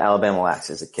thing that Alabama lacks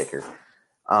is a kicker.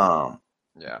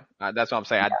 Yeah, that's what I'm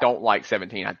saying. I don't like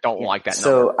 17. I don't like that number.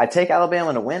 So I take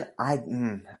Alabama to win. I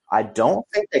don't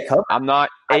think they cover. I'm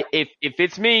not. If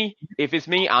it's me,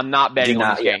 I'm not betting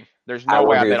on this game. There's no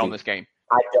way I bet on this game.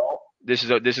 I don't. This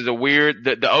is a weird.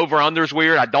 The over under is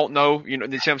weird. I don't know. You know,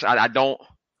 I don't.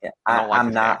 Yeah,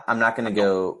 I'm not going to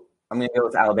go. I'm going to go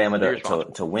with Alabama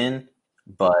to win,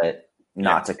 but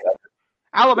not to cover.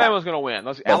 Alabama's going to win.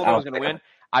 Alabama's going to win.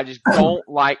 I just don't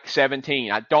like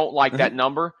 17. I don't like that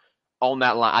number on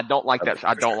that line. I don't like that.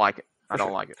 I don't like it. I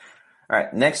don't like it. All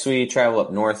right. Next, we travel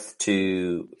up north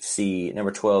to see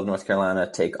number 12 North Carolina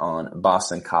take on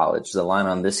Boston College. The line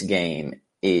on this game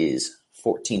is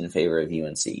 14 in favor of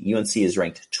UNC. UNC is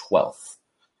ranked 12th.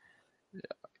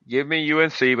 Give me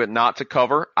UNC, but not to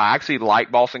cover. I actually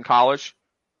like Boston College.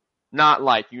 Not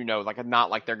like, not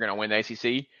like they're going to win the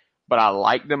ACC, but I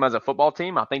like them as a football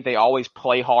team. I think they always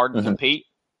play hard and compete.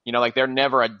 Like they're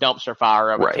never a dumpster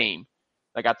fire of a team.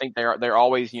 Like I think they're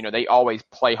always, they always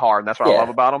play hard. And that's what I love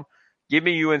about them. Give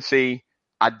me UNC.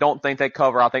 I don't think they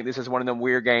cover. I think this is one of them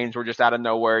weird games where just out of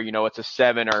nowhere, it's a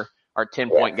 7 or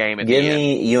 10-point game at the end. Give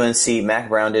me UNC. Mac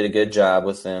Brown did a good job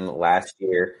with them last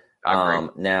year. I agree.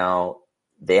 Now,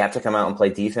 they have to come out and play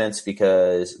defense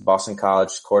because Boston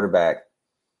College's quarterback,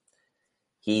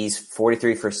 he's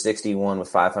 43 for 61 with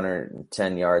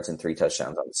 510 yards and 3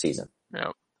 touchdowns on the season.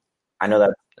 Yep. I know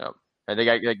that. Yep. And they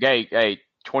got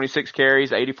 26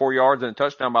 carries, 84 yards, and a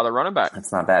touchdown by the running back.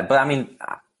 That's not bad. But, I mean,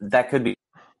 that could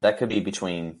be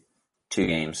between 2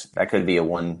 games. That could be a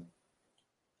one.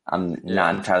 I'm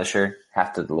not entirely sure.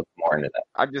 Have to look more into that.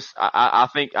 I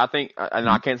think, and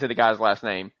I can't say the guy's last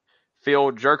name,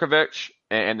 Phil Jerkovich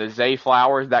and the Zay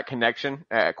Flowers, that connection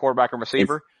at quarterback and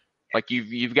receiver, like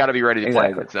you've got to be ready to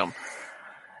play against them.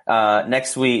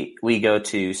 Next we go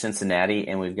to Cincinnati,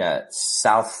 and we've got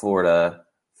South Florida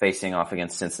facing off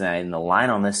against Cincinnati, and the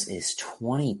line on this is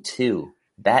 22.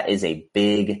 That is a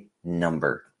big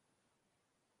number.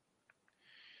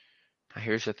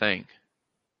 Here's the thing.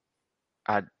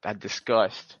 I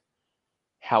discussed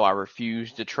how I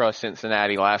refused to trust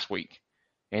Cincinnati last week.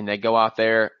 And they go out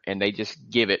there and they just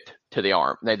give it to the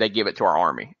arm. They give it to our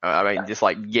Army. Just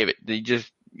like give it. They just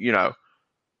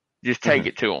take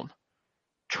it to them.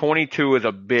 22 is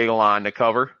a big line to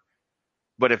cover.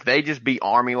 But if they just beat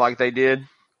Army like they did,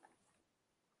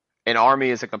 and Army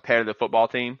is a competitive football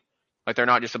team, like they're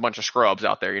not just a bunch of scrubs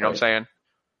out there. You know what I'm saying?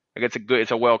 Like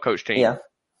it's a well-coached team. Yeah.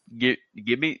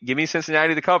 Give me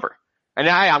Cincinnati to cover. And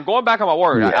hey, I'm going back on my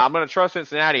word. Yeah. I'm going to trust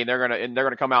Cincinnati, and they're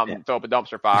going to come out and throw up a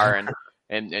dumpster fire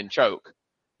and choke.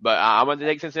 But I'm going to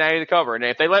take Cincinnati to cover. And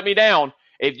if they let me down,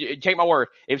 take my word,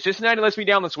 if Cincinnati lets me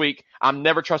down this week, I'm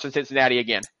never trusting Cincinnati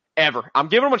again. Ever. I'm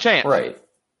giving them a chance. Right.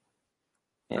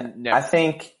 Yeah. I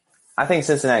think I think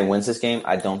Cincinnati wins this game.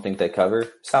 I don't think they cover.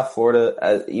 South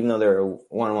Florida, even though they're a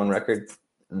 1-1 record,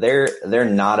 they're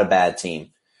not a bad team.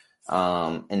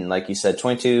 And like you said,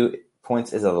 22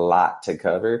 points is a lot to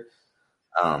cover.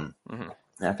 And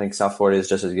I think South Florida is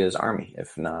just as good as Army,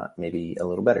 if not maybe a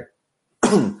little better.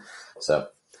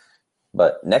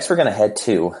 But next we're going to head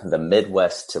to the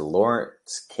Midwest to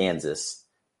Lawrence, Kansas,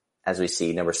 as we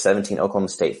see number 17 Oklahoma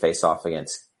State face off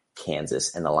against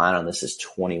Kansas, and the line on this is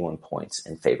 21 points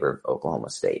in favor of Oklahoma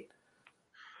State.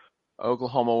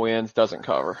 Oklahoma wins, doesn't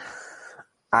cover.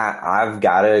 I've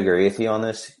got to agree with you on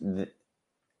this.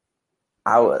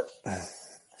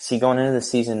 See, going into the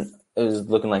season, it was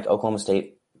looking like Oklahoma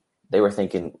State, they were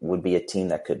thinking would be a team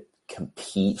that could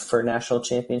compete for a national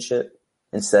championship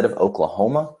instead of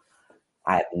Oklahoma.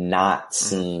 I have not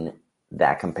seen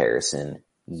that comparison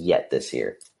yet this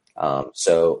year. I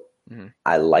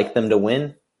like them to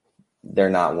win.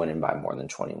 They're not winning by more than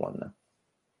 21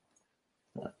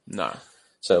 though. No.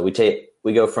 So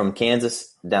we go from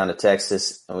Kansas down to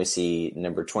Texas, and we see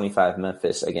number 25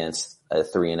 Memphis against a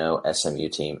 3-0 SMU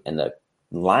team, and the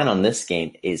line on this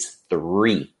game is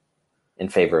 3 in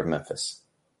favor of Memphis.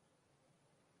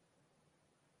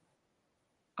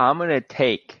 I'm going to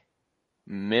take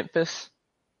Memphis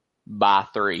by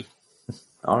 3.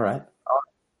 All right.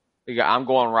 I'm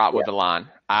going right with the line.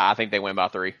 I think they win by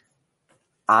 3.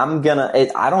 I don't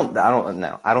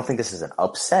know. I don't think this is an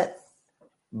upset,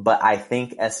 but I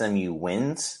think SMU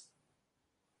wins.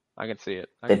 I can see it.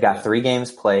 They've got 3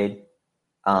 games played.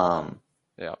 Yeah.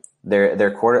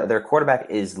 Their quarterback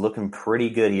is looking pretty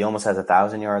good. He almost has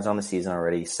 1,000 yards on the season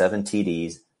already, 7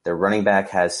 TDs. Their running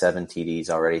back has 7 TDs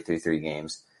already through 3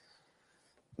 games.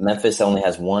 Memphis only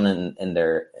has 1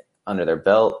 under their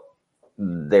belt.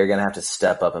 They're going to have to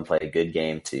step up and play a good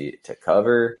game to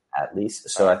cover at least.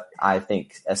 So I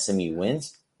think SMU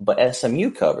wins, but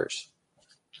SMU covers.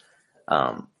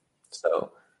 And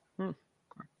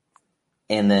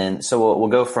then we'll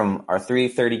go from our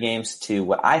 3:30 games to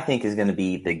what I think is going to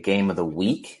be the game of the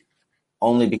week,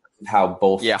 only because of how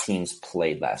both teams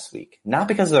played last week. Not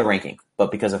because of the ranking, but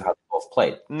because of how they both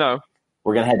played. No.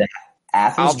 We're going to head to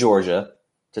Athens, Georgia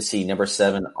to see number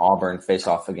 7 Auburn face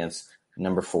off against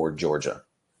number 4 Georgia.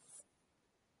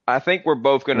 I think we're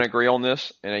both going to agree on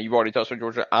this, and you've already touched on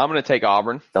Georgia. I'm going to take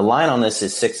Auburn. The line on this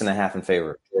is 6.5 in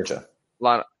favor of Georgia.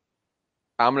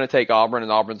 I'm going to take Auburn,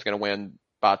 and Auburn's going to win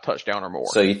by a touchdown or more.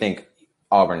 So you think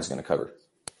Auburn's going to cover?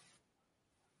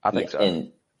 I think so.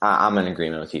 And I'm in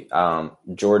agreement with you.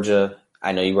 Georgia,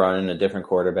 I know you brought in a different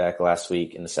quarterback last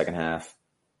week in the second half,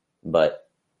 but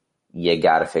you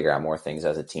got to figure out more things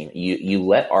as a team. You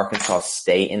let Arkansas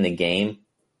stay in the game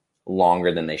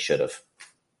longer than they should have.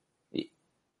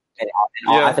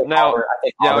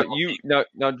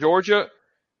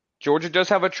 Georgia does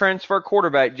have a transfer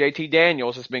quarterback, JT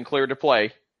Daniels, that's been cleared to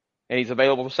play, and he's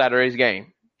available for Saturday's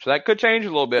game. So that could change a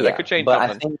little bit. That could change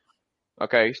something.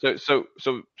 Okay, so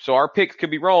our picks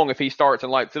could be wrong if he starts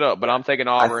and lights it up, but I'm taking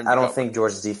Auburn. I don't think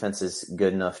Georgia's defense is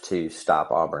good enough to stop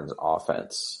Auburn's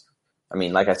offense. I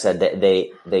mean, like I said,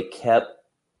 they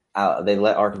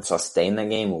let Arkansas stay in that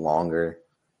game longer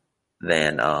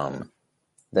than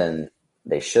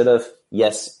they should have.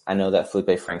 Yes, I know that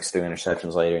Felipe Franks threw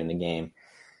interceptions later in the game.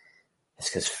 It's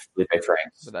because Felipe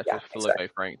Franks. But that's just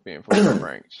Felipe Franks being Felipe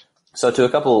Franks. So to a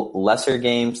couple lesser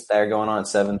games that are going on at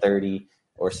 7:30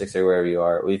 or 6:30, wherever you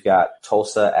are, we've got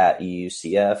Tulsa at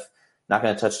UCF. Not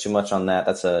going to touch too much on that.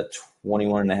 That's a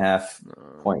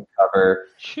 21.5 point cover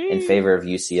in favor of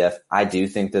UCF. I do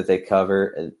think that they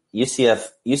cover.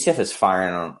 UCF is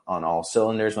firing on all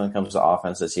cylinders when it comes to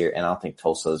offense this year, and I don't think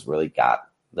Tulsa has really got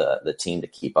the team to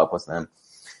keep up with them.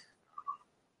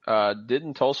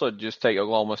 Didn't Tulsa just take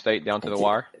Oklahoma State down to the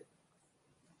wire?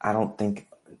 I don't think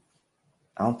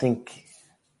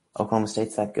Oklahoma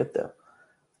State's that good though.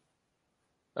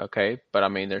 Okay, but I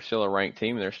mean they're still a ranked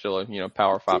team. They're still a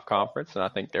Power 5 conference, and I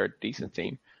think they're a decent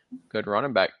team. Good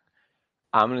running back.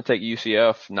 I'm going to take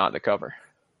UCF, not the cover.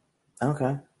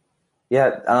 Okay. Yeah.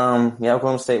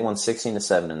 Oklahoma State won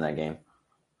 16-7 in that game.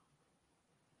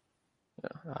 Yeah,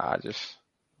 I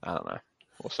don't know.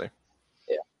 We'll see.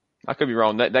 Yeah. I could be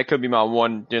wrong. That could be my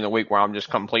one during the week where I'm just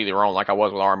completely wrong, like I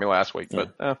was with Army last week. Yeah.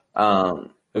 But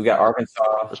we've got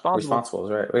Arkansas responsible,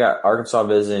 right? We got Arkansas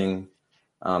visiting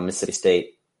Mississippi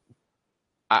State.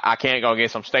 I can't go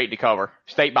against some State to cover.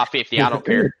 State by 50. I don't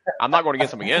care. I'm not going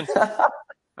against them again.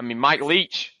 I mean, Mike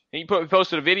Leach. He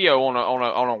posted a video on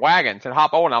a wagon. Said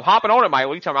hop on. I'm hopping on it, Mike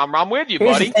Leach. I'm with you,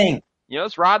 Here's buddy. The thing.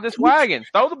 Let's ride this wagon.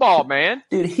 Throw the ball, man.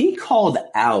 Dude, he called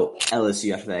out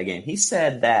LSU after that game. He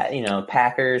said that,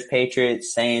 Packers,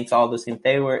 Patriots, Saints, all those teams,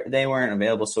 they weren't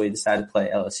available, so he decided to play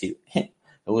LSU.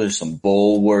 The Those are some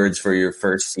bold words for your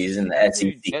first season in the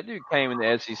SEC. That dude came in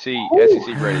the SEC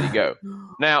ready to go.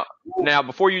 Now,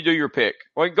 before you do your pick,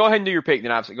 well, go ahead and do your pick. Then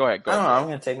go ahead. Go ahead. I'm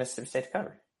going to take Mississippi State to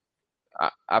cover.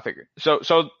 I figured. So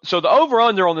the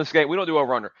over-under on this game, we don't do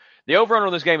over-under. The over-under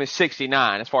on this game is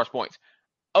 69 as far as points.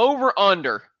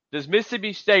 Over-under, does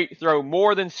Mississippi State throw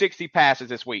more than 60 passes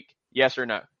this week? Yes or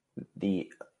no?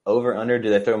 The over-under, do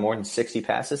they throw more than 60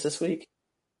 passes this week?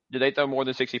 Do they throw more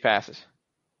than 60 passes?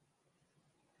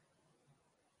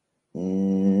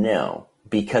 No,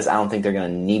 because I don't think they're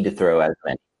going to need to throw as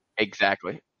many.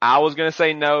 Exactly. I was going to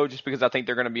say no just because I think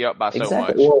they're going to be up by so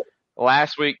much. Well,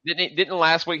 last week, didn't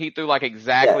last week he threw like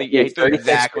exactly, he threw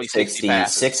exactly 60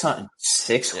 passes.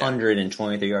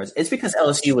 623 yards. It's because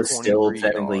LSU was still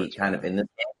technically kind of in the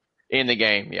game. In the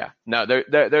game, yeah. No,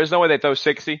 there's no way they throw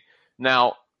 60.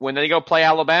 Now, when they go play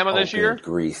Alabama this year,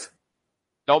 grief.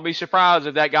 Don't be surprised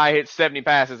if that guy hits 70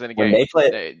 passes in a game.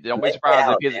 Don't be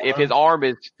surprised if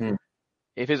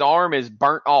his arm is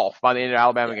burnt off by the end of the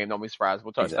Alabama game. Don't be surprised.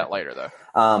 We'll touch that later, though.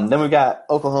 Then we've got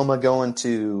Oklahoma going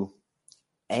to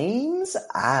Ames,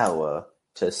 Iowa,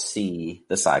 to see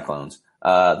the Cyclones.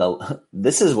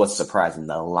 This is what's surprising.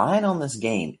 The line on this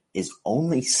game is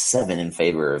only 7 in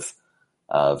favor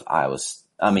of Iowa.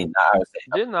 Iowa State.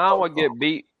 Didn't Iowa get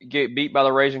beat by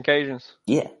the Raging Cajuns?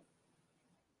 Yeah.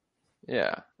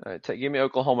 Yeah. Give me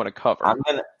Oklahoma to cover. I'm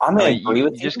gonna agree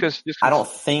with you. Just because I don't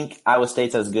think Iowa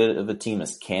State's as good of a team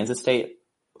as Kansas State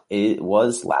it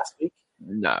was last week.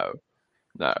 No.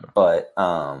 But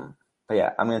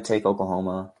yeah, I'm gonna take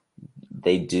Oklahoma.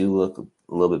 They do look a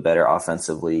little bit better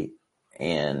offensively,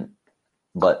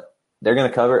 but they're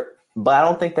gonna cover it. But I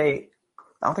don't think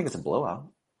it's a blowout.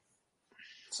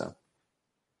 So.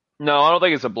 No, I don't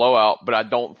think it's a blowout, but I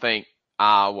don't think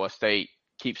Iowa State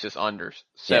keeps this under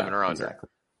 7 or under. Exactly.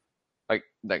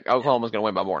 Like Oklahoma's going to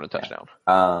win by more than a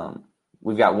touchdown.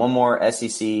 We've got one more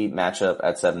SEC matchup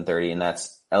at 7:30, and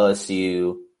that's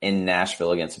LSU in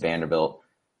Nashville against Vanderbilt.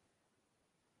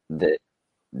 Do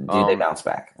they bounce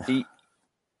back?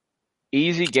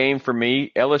 Easy game for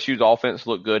me. LSU's offense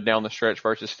looked good down the stretch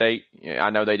versus State. I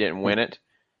know they didn't win it.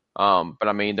 But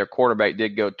I mean, their quarterback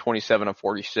did go 27 of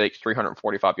 46,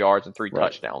 345 yards and 3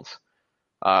 touchdowns.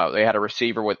 They had a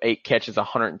receiver with 8 catches,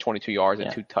 122 yards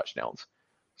and 2 touchdowns.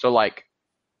 So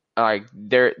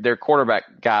their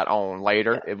quarterback got on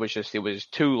later. Yeah. It was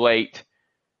too late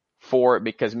for it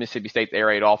because Mississippi State's air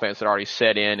raid offense had already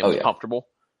set in and was comfortable.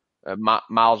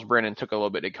 Miles Brennan took a little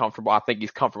bit to comfortable. I think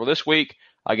he's comfortable this week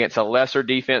against a lesser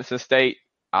defense in State.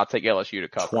 I'll take LSU to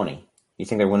cover. 20. You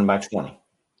think they're winning by 20?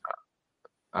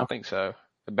 I think so.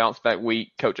 The bounce back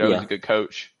week. Coach O is a good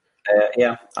coach.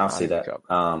 I'll see that.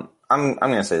 I'm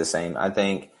going to say the same. I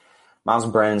think Miles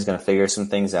Brennan's going to figure some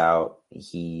things out.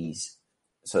 He's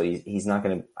not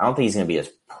going to. I don't think he's going to be as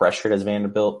pressured as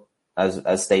Vanderbilt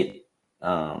as State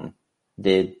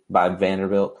did by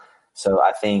Vanderbilt. So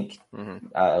I think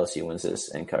LSU wins this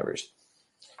and covers.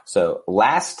 So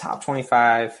last top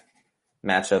 25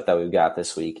 matchup that we've got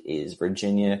this week is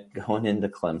Virginia going into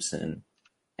Clemson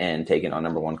and taking on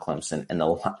number 1 Clemson. And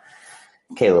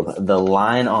the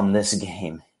line on this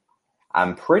game,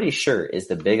 I'm pretty sure, is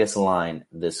the biggest line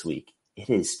this week. It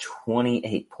is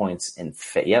 28 points in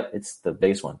Yep, it's the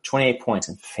biggest one. 28 points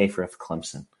in favor of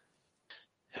Clemson.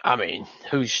 I mean,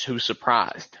 who's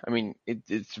surprised? I mean,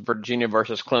 it's Virginia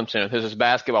versus Clemson. If this is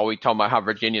basketball, we talk about how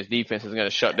Virginia's defense is going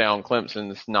to shut down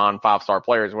Clemson's non-5-star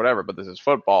players or whatever, but this is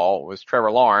football. It was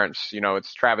Trevor Lawrence.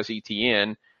 It's Travis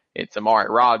Etienne. It's Amari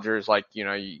Rodgers. It's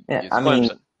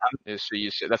Clemson.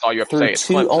 That's all you have to say. It's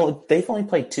Clemson. They've only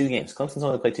played 2 games. Clemson's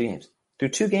only played 2 games. Through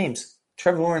 2 games,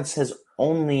 Trevor Lawrence has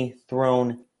only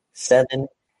thrown 7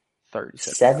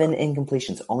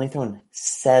 incompletions. Only thrown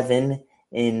 7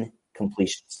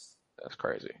 incompletions. That's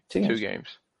crazy. 2 games.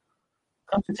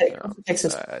 Clemson takes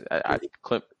this.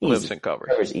 Clemson covers.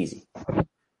 Covers easy.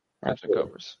 Clemson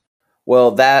covers.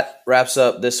 Well, that wraps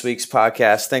up this week's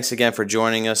podcast. Thanks again for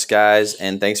joining us, guys,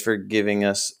 and thanks for giving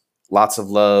us lots of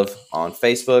love on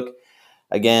Facebook.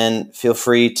 Again, feel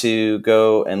free to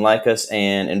go and like us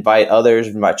and invite others,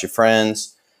 invite your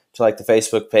friends to like the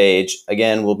Facebook page.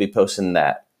 Again, we'll be posting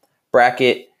that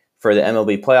bracket for the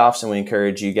MLB playoffs, and we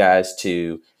encourage you guys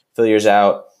to fill yours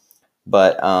out.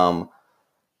 But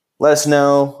let us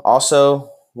know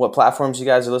also what platforms you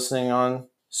guys are listening on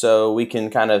so we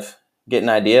can kind of get an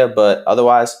idea. But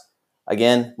otherwise,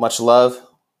 again, much love.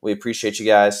 We appreciate you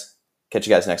guys. Catch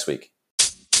you guys next week.